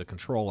actually the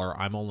controller.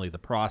 I'm only the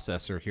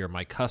processor here.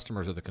 My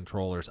customers are the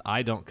controllers.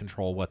 I don't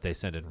control what they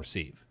send and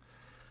receive.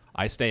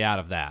 I stay out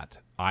of that.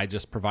 I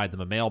just provide them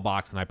a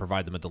mailbox and I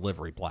provide them a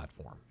delivery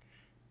platform.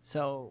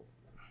 So,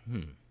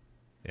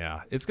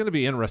 Yeah, it's going to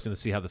be interesting to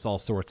see how this all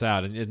sorts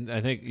out. And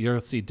I think you'll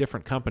see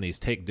different companies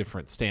take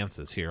different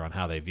stances here on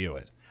how they view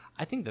it.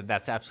 I think that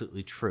that's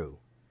absolutely true.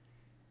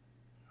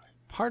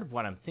 Part of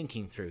what I'm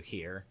thinking through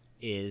here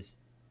is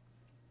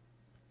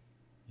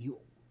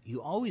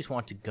you always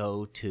want to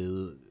go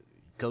to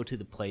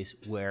the place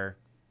where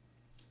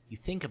you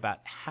think about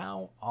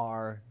how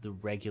are the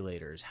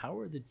regulators, how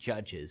are the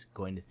judges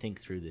going to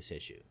think through this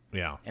issue.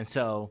 Yeah. And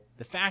so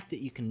the fact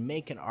that you can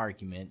make an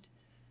argument,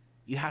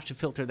 you have to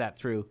filter that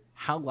through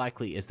how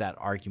likely is that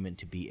argument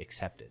to be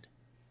accepted.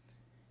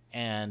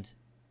 And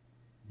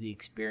the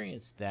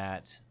experience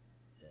that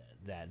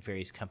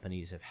various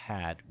companies have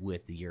had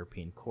with the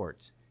European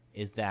courts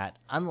is that,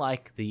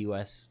 unlike the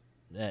U.S.,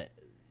 and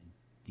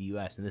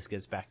this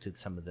gets back to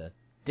some of the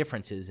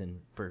differences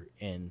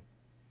in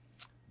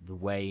the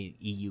way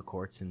EU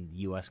courts and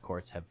U.S.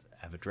 courts have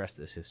addressed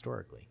this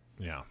historically,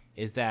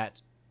 is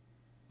that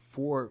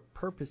for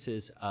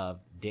purposes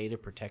of data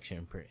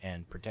protection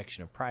and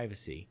protection of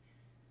privacy,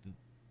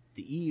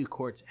 the EU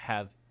courts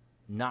have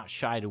not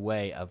shied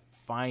away of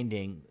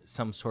finding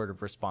some sort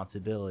of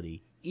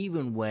responsibility,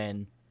 even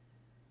when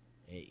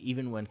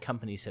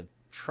companies have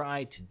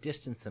tried to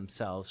distance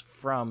themselves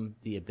from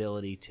the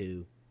ability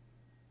to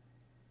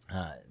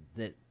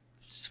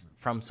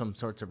from some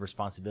sorts of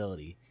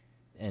responsibility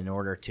in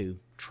order to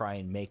try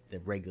and make the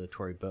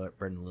regulatory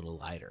burden a little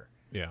lighter.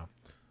 Yeah.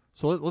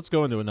 So let's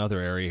go into another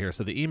area here.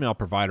 So the email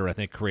provider, I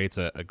think, creates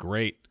a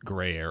great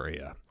gray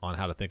area on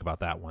how to think about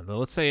that one. But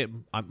let's say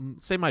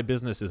my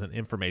business is an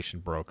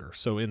information broker.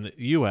 So in the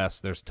U.S.,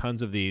 there's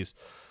tons of these.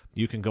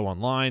 You can go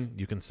online.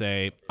 You can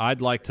say,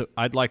 I'd like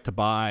to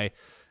buy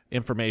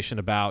information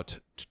about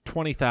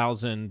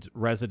 20,000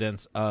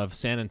 residents of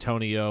San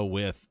Antonio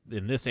with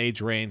in this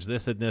age range,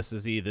 this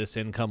ethnicity, this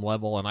income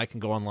level, and I can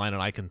go online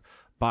and I can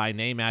buy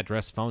name,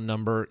 address, phone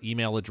number,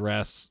 email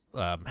address,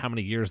 how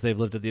many years they've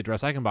lived at the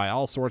address. I can buy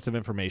all sorts of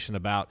information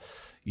about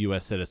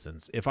U.S.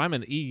 citizens. If I'm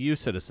an EU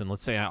citizen,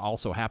 let's say I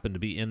also happen to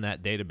be in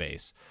that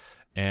database,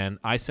 and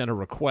I send a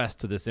request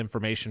to this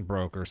information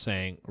broker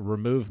saying,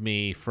 remove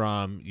me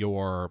from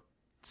your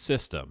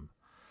system.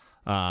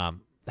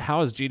 How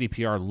does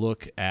GDPR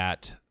look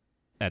at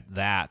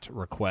that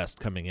request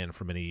coming in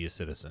from an EU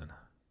citizen?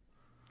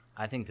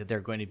 I think that they're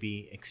going to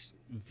be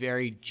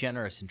very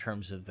generous in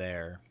terms of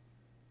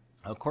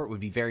a court would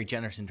be very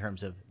generous in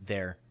terms of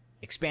their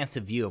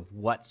expansive view of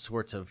what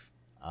sorts of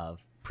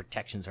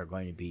protections are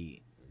going to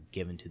be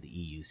given to the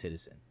EU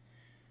citizen.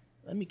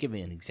 Let me give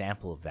you an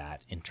example of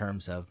that in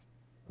terms of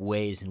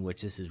ways in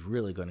which this is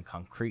really going to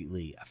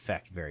concretely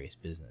affect various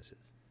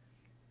businesses.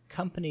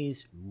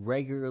 Companies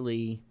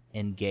regularly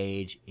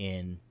engage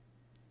in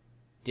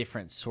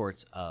different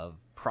sorts of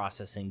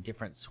processing,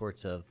 different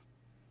sorts of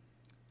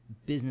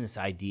business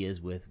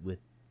ideas with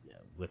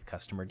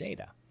customer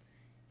data.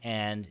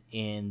 And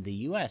in the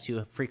U.S.,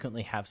 you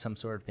frequently have some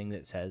sort of thing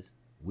that says,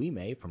 we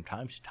may, from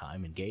time to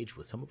time, engage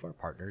with some of our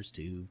partners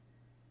to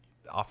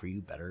offer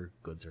you better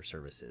goods or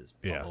services,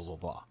 blah, Yes. blah,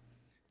 blah, blah.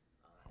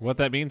 What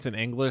that means in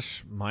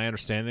English, my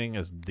understanding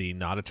as the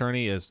not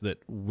attorney, is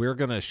that we're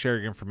going to share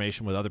your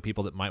information with other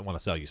people that might want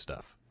to sell you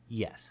stuff.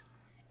 Yes.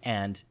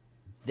 And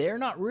they're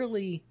not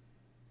really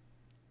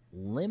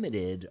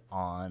limited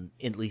on,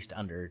 at least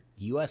under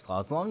U.S. law,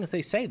 as long as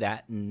they say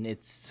that and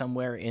it's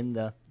somewhere in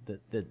the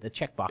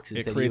checkboxes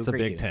It that creates you a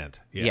agree big to.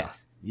 tent. Yeah.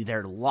 Yes.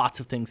 There are lots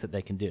of things that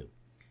they can do.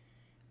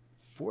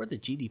 For the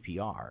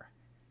GDPR,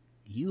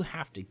 you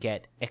have to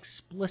get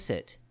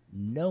explicit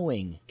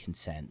knowing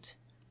consent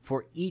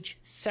for each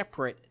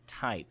separate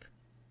type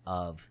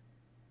of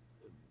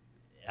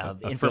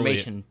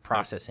information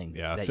processing.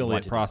 Yeah, that affiliate you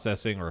want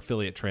processing or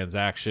affiliate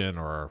transaction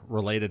or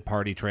related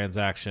party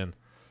transaction.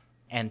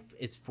 and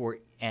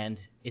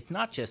it's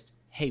not just,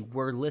 hey,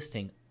 we're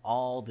listing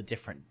all the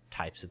different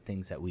types of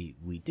things that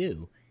we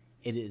do.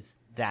 It is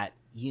that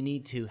you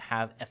need to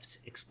have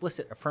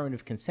explicit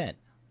affirmative consent.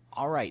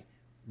 All right,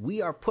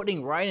 we are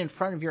putting right in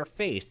front of your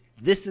face,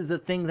 this is the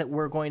thing that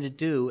we're going to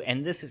do,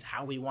 and this is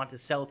how we want to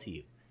sell to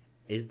you.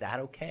 Is that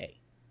okay?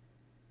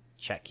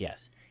 Check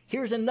yes.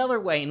 Here's another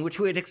way in which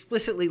we'd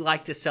explicitly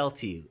like to sell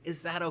to you.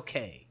 Is that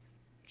okay?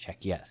 Check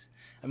yes.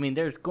 I mean,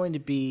 there's going to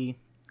be,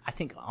 I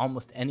think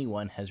almost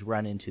anyone has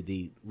run into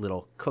the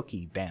little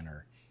cookie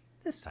banner.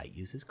 This site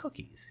uses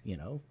cookies,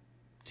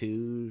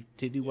 to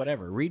do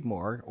whatever, read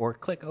more or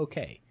click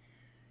OK.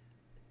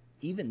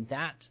 Even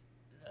that,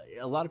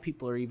 a lot of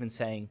people are even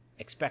saying,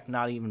 expect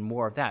not even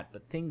more of that,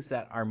 but things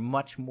that are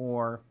much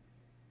more,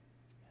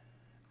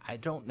 I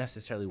don't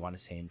necessarily want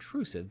to say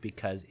intrusive,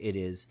 because it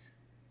is,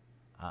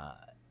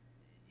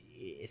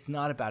 it's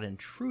not about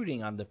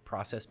intruding on the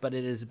process, but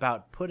it is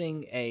about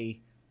putting a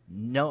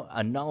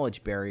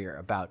knowledge barrier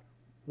about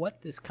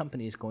what this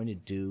company is going to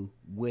do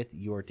with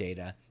your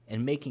data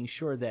and making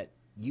sure that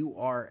you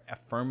are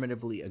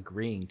affirmatively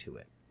agreeing to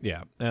it.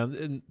 Yeah,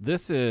 and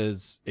this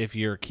is if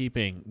you're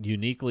keeping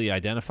uniquely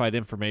identified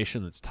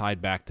information that's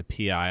tied back to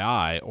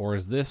PII, or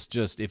is this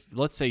just if,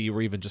 let's say you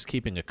were even just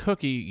keeping a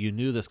cookie, you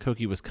knew this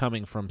cookie was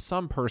coming from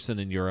some person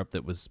in Europe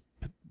that was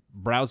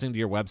browsing to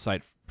your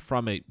website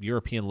from a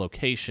European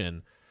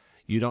location.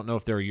 You don't know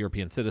if they're a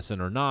European citizen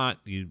or not.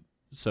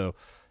 So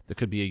there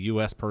could be a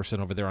U.S.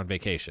 person over there on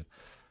vacation.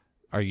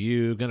 Are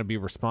you going to be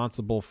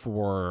responsible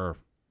for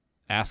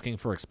asking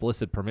for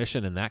explicit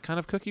permission in that kind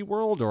of cookie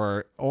world,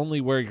 or only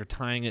where you're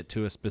tying it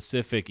to a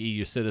specific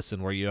EU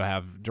citizen where you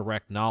have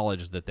direct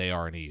knowledge that they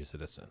are an EU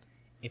citizen?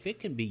 If it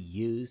can be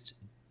used,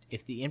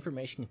 if the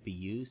information can be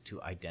used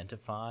to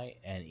identify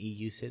an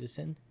EU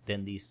citizen,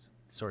 then these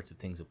sorts of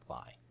things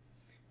apply.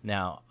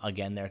 Now,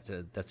 again,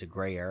 that's a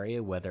gray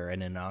area, whether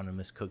an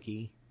anonymous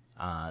cookie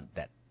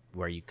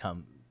where you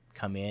come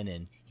in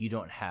and you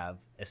don't have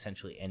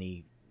essentially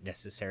any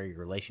necessary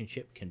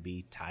relationship can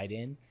be tied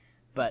in.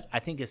 But I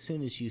think as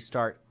soon as you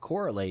start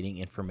correlating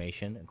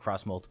information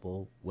across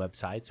multiple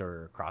websites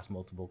or across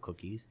multiple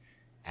cookies,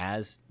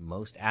 as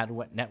most ad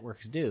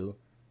networks do,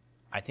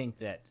 I think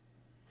that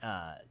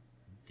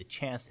the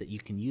chance that you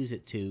can use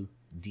it to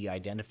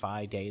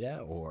de-identify data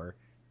or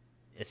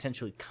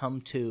essentially come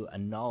to a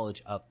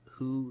knowledge of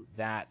who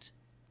that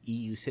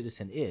EU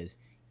citizen is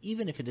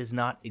even if it is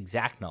not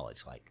exact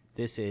knowledge, like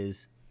this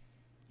is,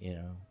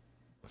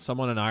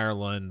 someone in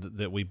Ireland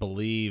that we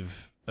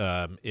believe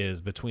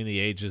is between the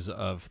ages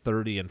of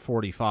 30 and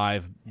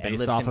 45,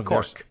 based off of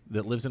Cork.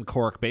 that lives in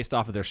Cork, based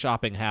off of their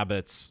shopping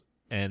habits,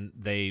 and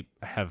they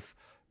have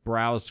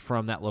browsed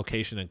from that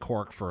location in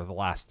Cork for the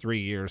last 3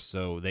 years.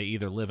 So they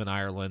either live in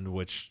Ireland,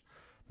 which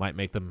might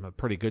make them a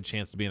pretty good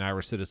chance to be an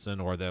Irish citizen,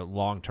 or they're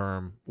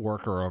long-term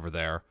worker over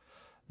there.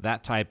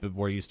 That type of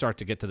where you start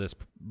to get to this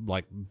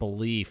like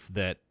belief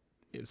that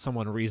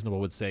someone reasonable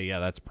would say, yeah,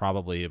 that's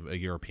probably a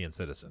European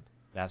citizen.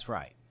 That's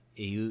right.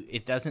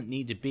 It doesn't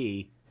need to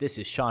be, this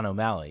is Sean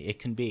O'Malley. It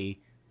can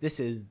be, this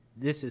is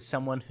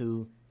someone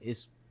who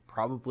is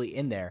probably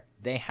in there.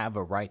 They have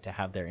a right to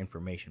have their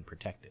information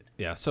protected.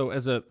 Yeah, so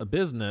as a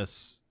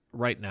business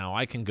right now,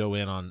 I can go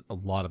in on a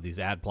lot of these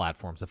ad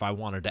platforms. If I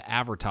wanted to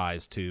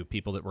advertise to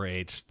people that were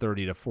aged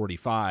 30 to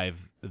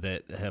 45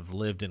 that have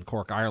lived in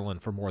Cork,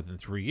 Ireland for more than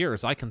 3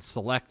 years, I can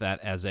select that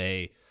as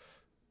a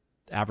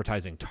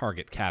advertising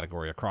target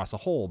category across a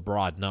whole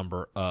broad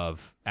number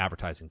of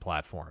advertising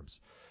platforms.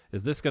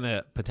 Is this going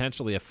to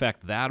potentially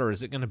affect that, or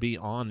is it going to be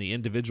on the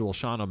individual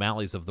Sean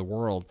O'Malleys of the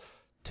world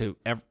to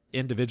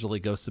individually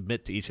go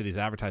submit to each of these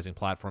advertising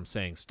platforms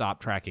saying, stop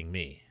tracking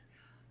me?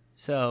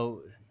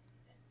 So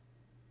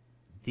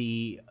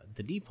the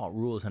default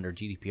rules under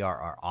GDPR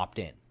are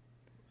opt-in.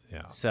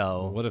 Yeah.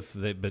 So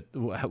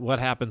what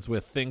happens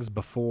with things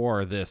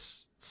before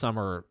this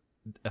summer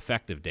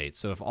effective date?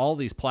 So if all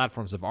these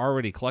platforms have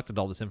already collected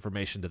all this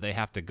information, do they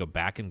have to go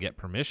back and get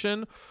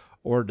permission,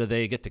 or do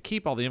they get to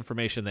keep all the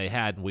information they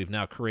had and we've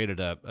now created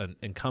an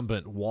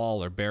incumbent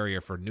wall or barrier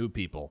for new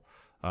people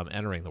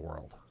entering the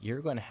world?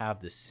 You're going to have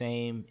the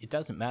same, it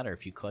doesn't matter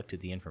if you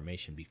collected the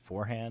information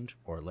beforehand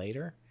or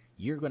later,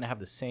 you're going to have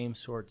the same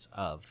sorts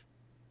of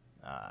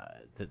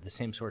the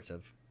same sorts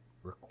of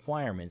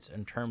requirements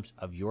in terms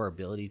of your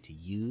ability to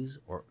use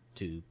or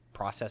to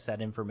process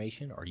that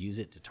information or use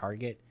it to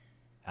target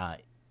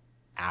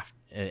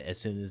as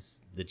soon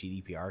as the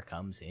GDPR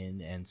comes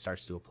in and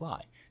starts to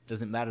apply.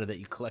 Doesn't matter that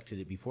you collected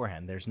it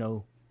beforehand. There's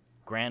no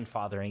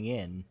grandfathering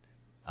in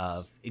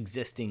of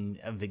existing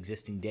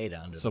data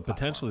under the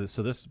platform.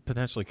 So this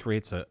potentially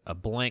creates a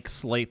blank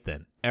slate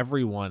then.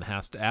 Everyone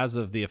has to, as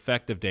of the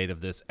effective date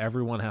of this,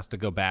 everyone has to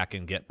go back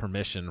and get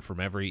permission from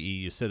every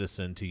EU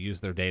citizen to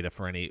use their data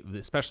for any,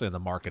 especially on the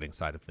marketing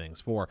side of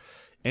things. For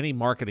any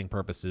marketing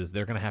purposes,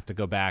 they're going to have to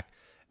go back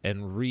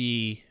and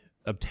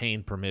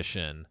obtain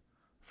permission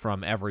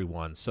from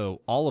everyone.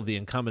 So all of the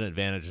incumbent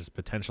advantage is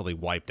potentially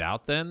wiped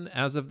out then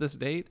as of this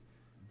date?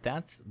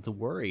 That's the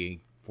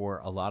worry for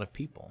a lot of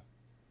people.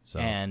 So.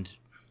 And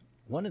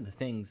one of the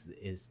things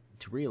is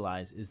to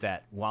realize is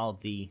that while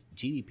the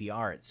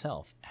GDPR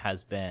itself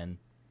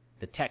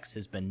the text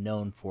has been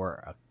known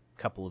for a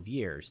couple of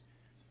years,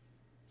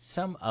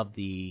 some of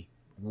the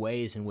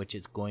ways in which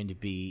it's going to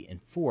be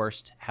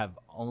enforced have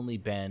only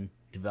been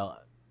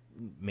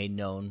made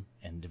known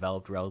and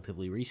developed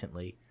relatively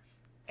recently.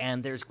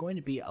 And there's going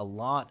to be a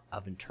lot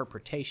of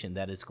interpretation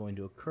that is going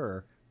to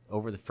occur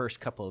over the first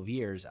couple of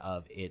years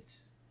of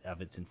its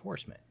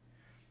enforcement.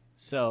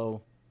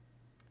 So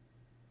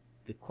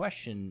the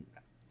question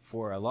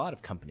for a lot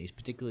of companies,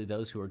 particularly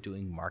those who are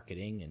doing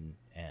marketing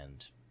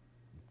and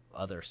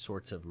other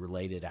sorts of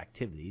related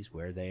activities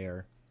where they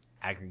are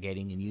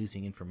aggregating and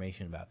using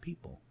information about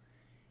people,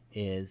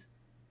 is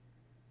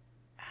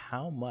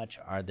how much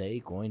are they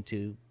going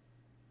to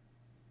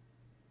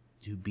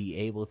be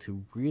able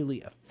to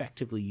really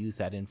effectively use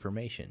that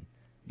information?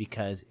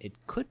 Because it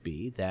could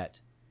be that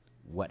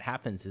what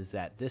happens is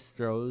that this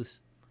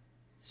throws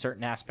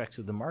certain aspects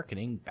of the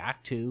marketing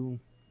back to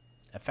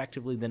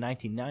effectively the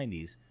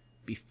 1990s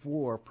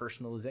before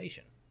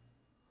personalization.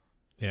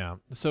 Yeah.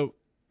 So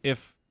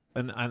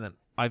and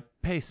I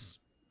pay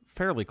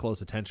fairly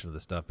close attention to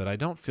this stuff, but I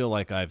don't feel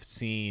like I've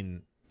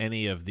seen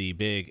any of the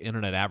big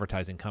internet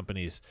advertising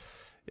companies.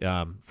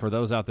 For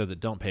those out there that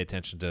don't pay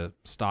attention to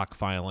stock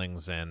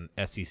filings and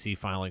SEC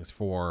filings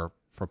for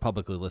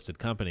publicly listed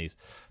companies,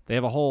 they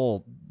have a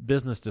whole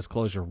business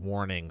disclosure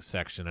warning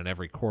section in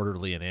every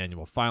quarterly and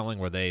annual filing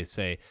where they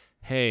say,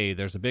 hey,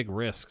 there's a big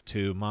risk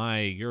to my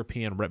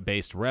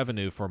European-based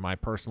revenue for my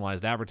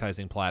personalized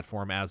advertising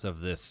platform as of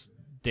this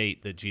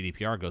date that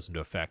GDPR goes into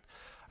effect.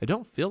 I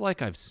don't feel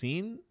like I've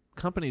seen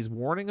companies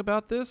warning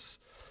about this.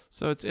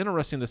 So it's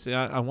interesting to see.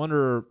 I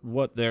wonder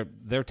what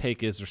their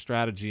take is, their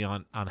strategy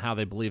on how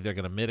they believe they're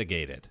going to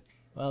mitigate it.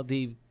 Well,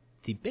 the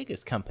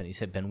biggest companies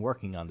have been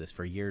working on this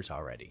for years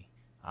already,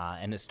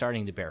 and it's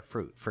starting to bear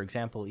fruit. For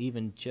example,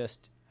 even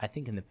just, I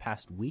think in the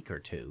past week or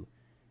two,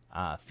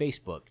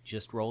 Facebook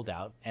just rolled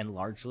out, and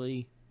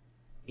largely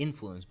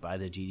influenced by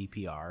the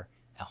GDPR,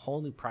 a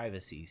whole new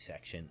privacy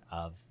section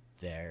of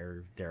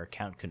their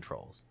account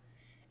controls.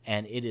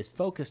 And it is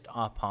focused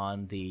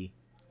upon the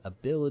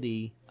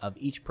ability of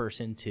each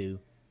person to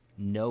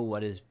know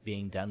what is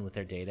being done with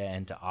their data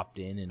and to opt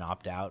in and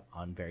opt out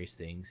on various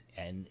things,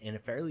 and in a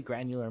fairly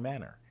granular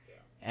manner. Yeah.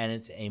 And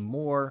it's a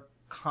more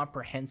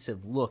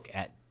comprehensive look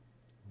at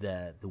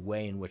the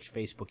way in which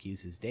Facebook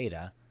uses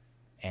data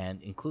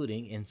and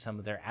including in some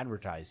of their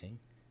advertising,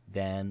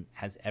 than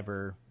has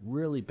ever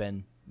really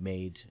been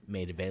made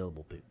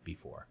available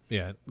before.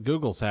 Yeah,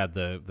 Google's had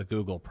the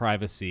Google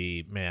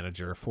Privacy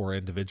Manager for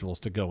individuals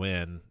to go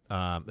in.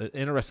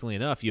 Interestingly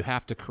enough, you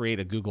have to create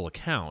a Google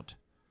account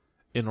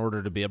in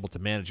order to be able to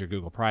manage your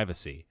Google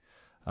privacy.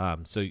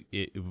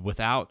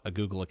 Without a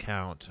Google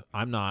account,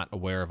 I'm not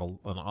aware of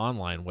an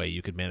online way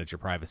you could manage your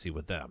privacy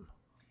with them.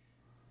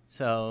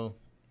 So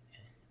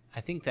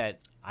I think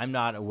that I'm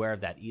not aware of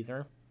that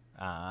either.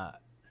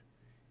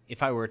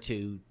 If I were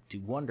to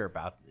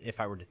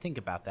think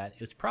about that,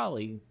 it's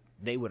probably,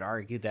 they would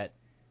argue that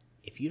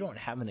if you don't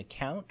have an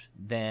account,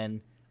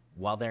 then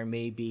while there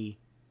may be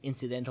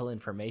incidental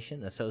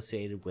information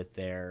associated with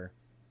their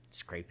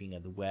scraping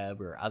of the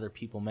web or other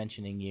people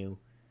mentioning you,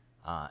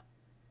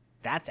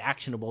 that's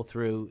actionable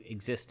through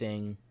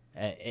existing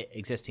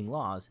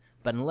laws.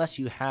 But unless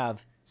you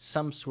have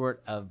some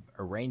sort of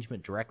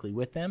arrangement directly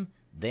with them,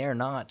 they are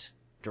not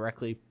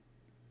directly,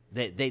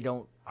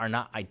 are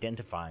not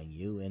identifying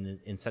you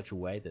in such a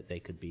way that they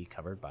could be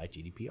covered by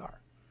GDPR.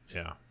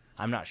 Yeah.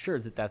 I'm not sure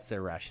that that's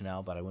their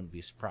rationale, but I wouldn't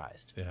be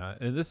surprised. Yeah,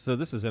 and this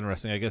is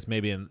interesting. I guess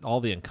maybe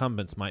all the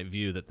incumbents might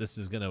view that this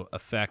is going to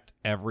affect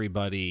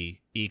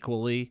everybody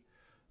equally.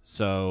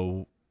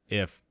 So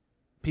if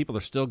people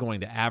are still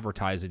going to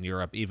advertise in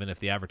Europe, even if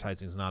the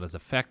advertising is not as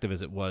effective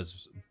as it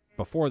was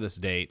before this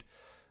date,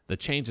 the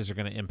changes are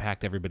going to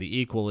impact everybody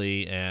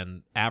equally,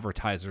 and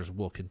advertisers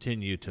will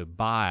continue to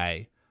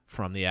buy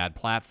from the ad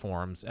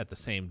platforms at the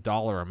same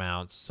dollar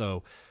amounts,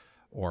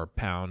 or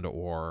pound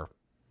or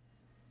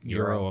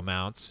euro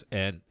amounts.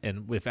 And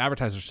if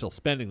advertisers are still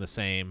spending the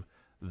same,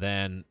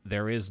 then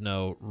there is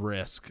no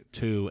risk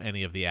to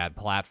any of the ad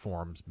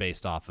platforms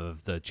based off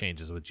of the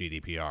changes with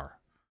GDPR.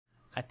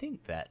 I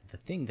think that the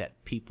thing that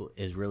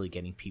is really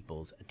getting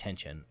people's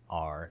attention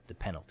are the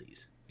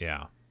penalties.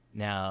 Yeah.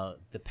 Now,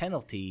 the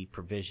penalty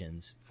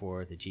provisions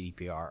for the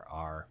GDPR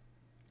are,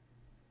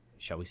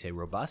 shall we say,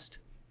 robust?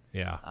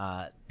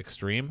 Yeah.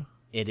 Extreme?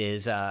 It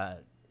is.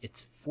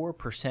 It's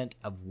 4%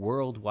 of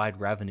worldwide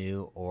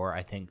revenue, or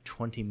I think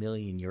 20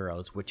 million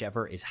euros,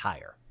 whichever is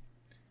higher.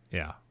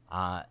 Yeah.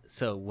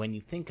 So when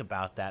you think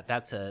about that,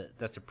 that's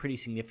a pretty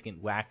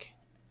significant whack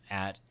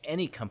at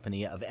any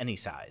company of any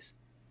size.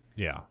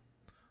 Yeah.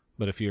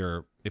 But if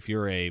you're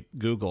a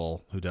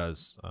Google who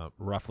does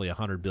roughly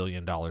 $100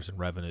 billion in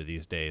revenue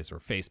these days, or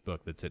Facebook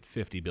that's at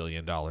 $50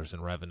 billion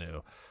in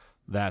revenue,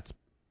 that's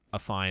a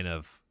fine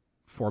of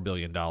 $4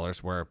 billion,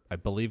 where I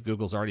believe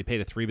Google's already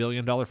paid a $3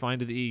 billion fine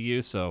to the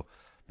EU. So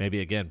maybe,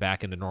 again,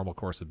 back into normal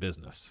course of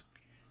business.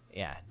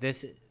 Yeah,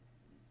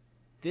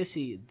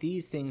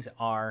 these things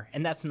are,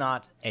 and that's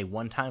not a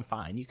one-time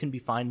fine. You can be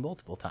fined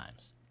multiple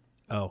times.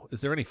 Oh,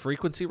 is there any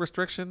frequency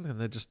restriction?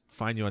 And they just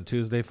fine you on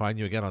Tuesday, fine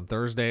you again on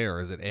Thursday, or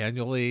is it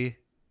annually?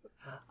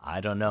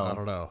 I don't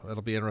know.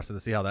 It'll be interesting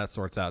to see how that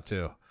sorts out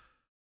too.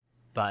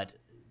 But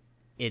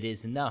it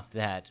is enough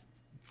that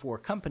for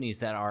companies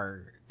that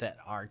are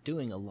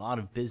doing a lot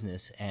of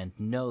business and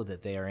know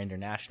that they are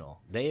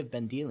international, they have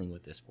been dealing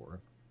with this for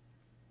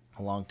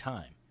a long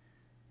time.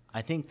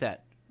 I think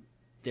that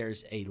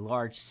there's a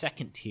large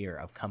second tier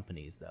of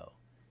companies, though,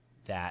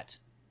 that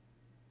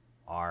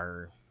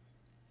are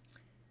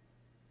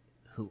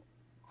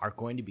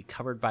going to be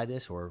covered by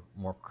this, or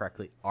more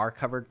correctly, are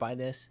covered by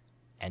this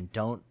and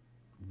don't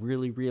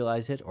really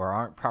realize it, or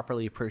aren't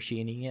properly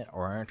appreciating it,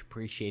 or aren't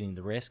appreciating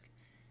the risk.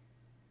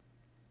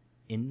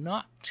 In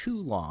not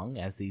too long,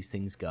 as these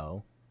things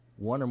go,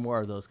 one or more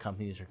of those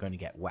companies are going to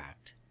get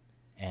whacked.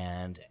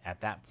 And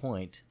at that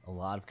point, a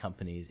lot of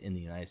companies in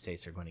the United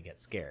States are going to get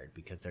scared,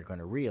 because they're going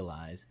to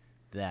realize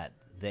that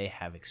they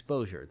have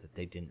exposure that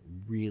they didn't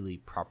really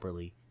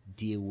properly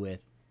deal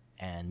with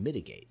and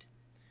mitigate.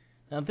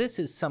 Now, this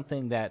is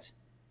something that,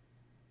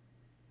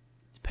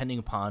 depending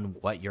upon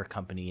what your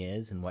company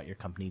is and what your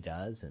company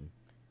does, and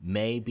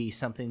may be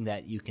something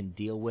that you can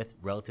deal with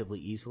relatively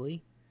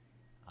easily.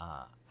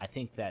 I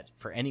think that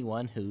for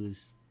anyone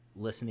who's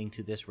listening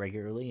to this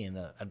regularly and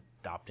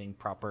adopting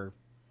proper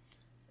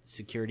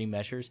security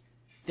measures,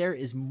 there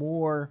is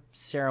more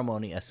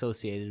ceremony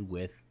associated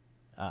with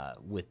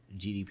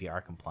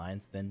GDPR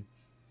compliance than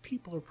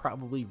people are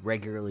probably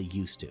regularly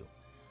used to.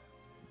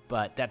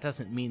 But that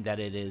doesn't mean that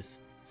it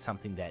is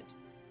something that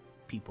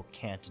people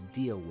can't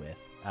deal with,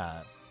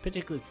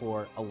 particularly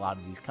for a lot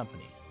of these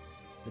companies.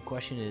 The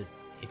question is,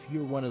 if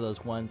you're one of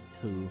those ones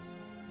who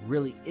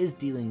really is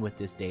dealing with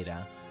this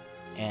data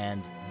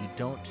and you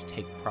don't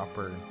take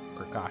proper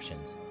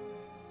precautions,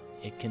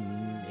 it can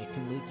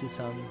lead to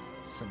some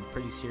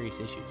pretty serious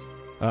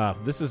issues.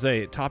 This is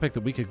a topic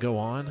that we could go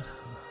on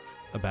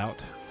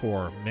about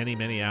for many,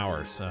 many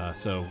hours.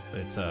 So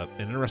it's an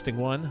interesting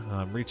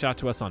one. Reach out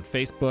to us on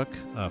Facebook,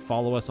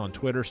 follow us on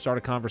Twitter, start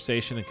a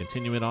conversation and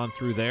continue it on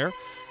through there.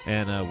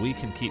 And we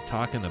can keep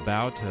talking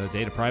about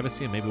data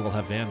privacy, and maybe we'll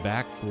have Van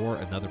back for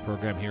another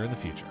program here in the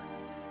future.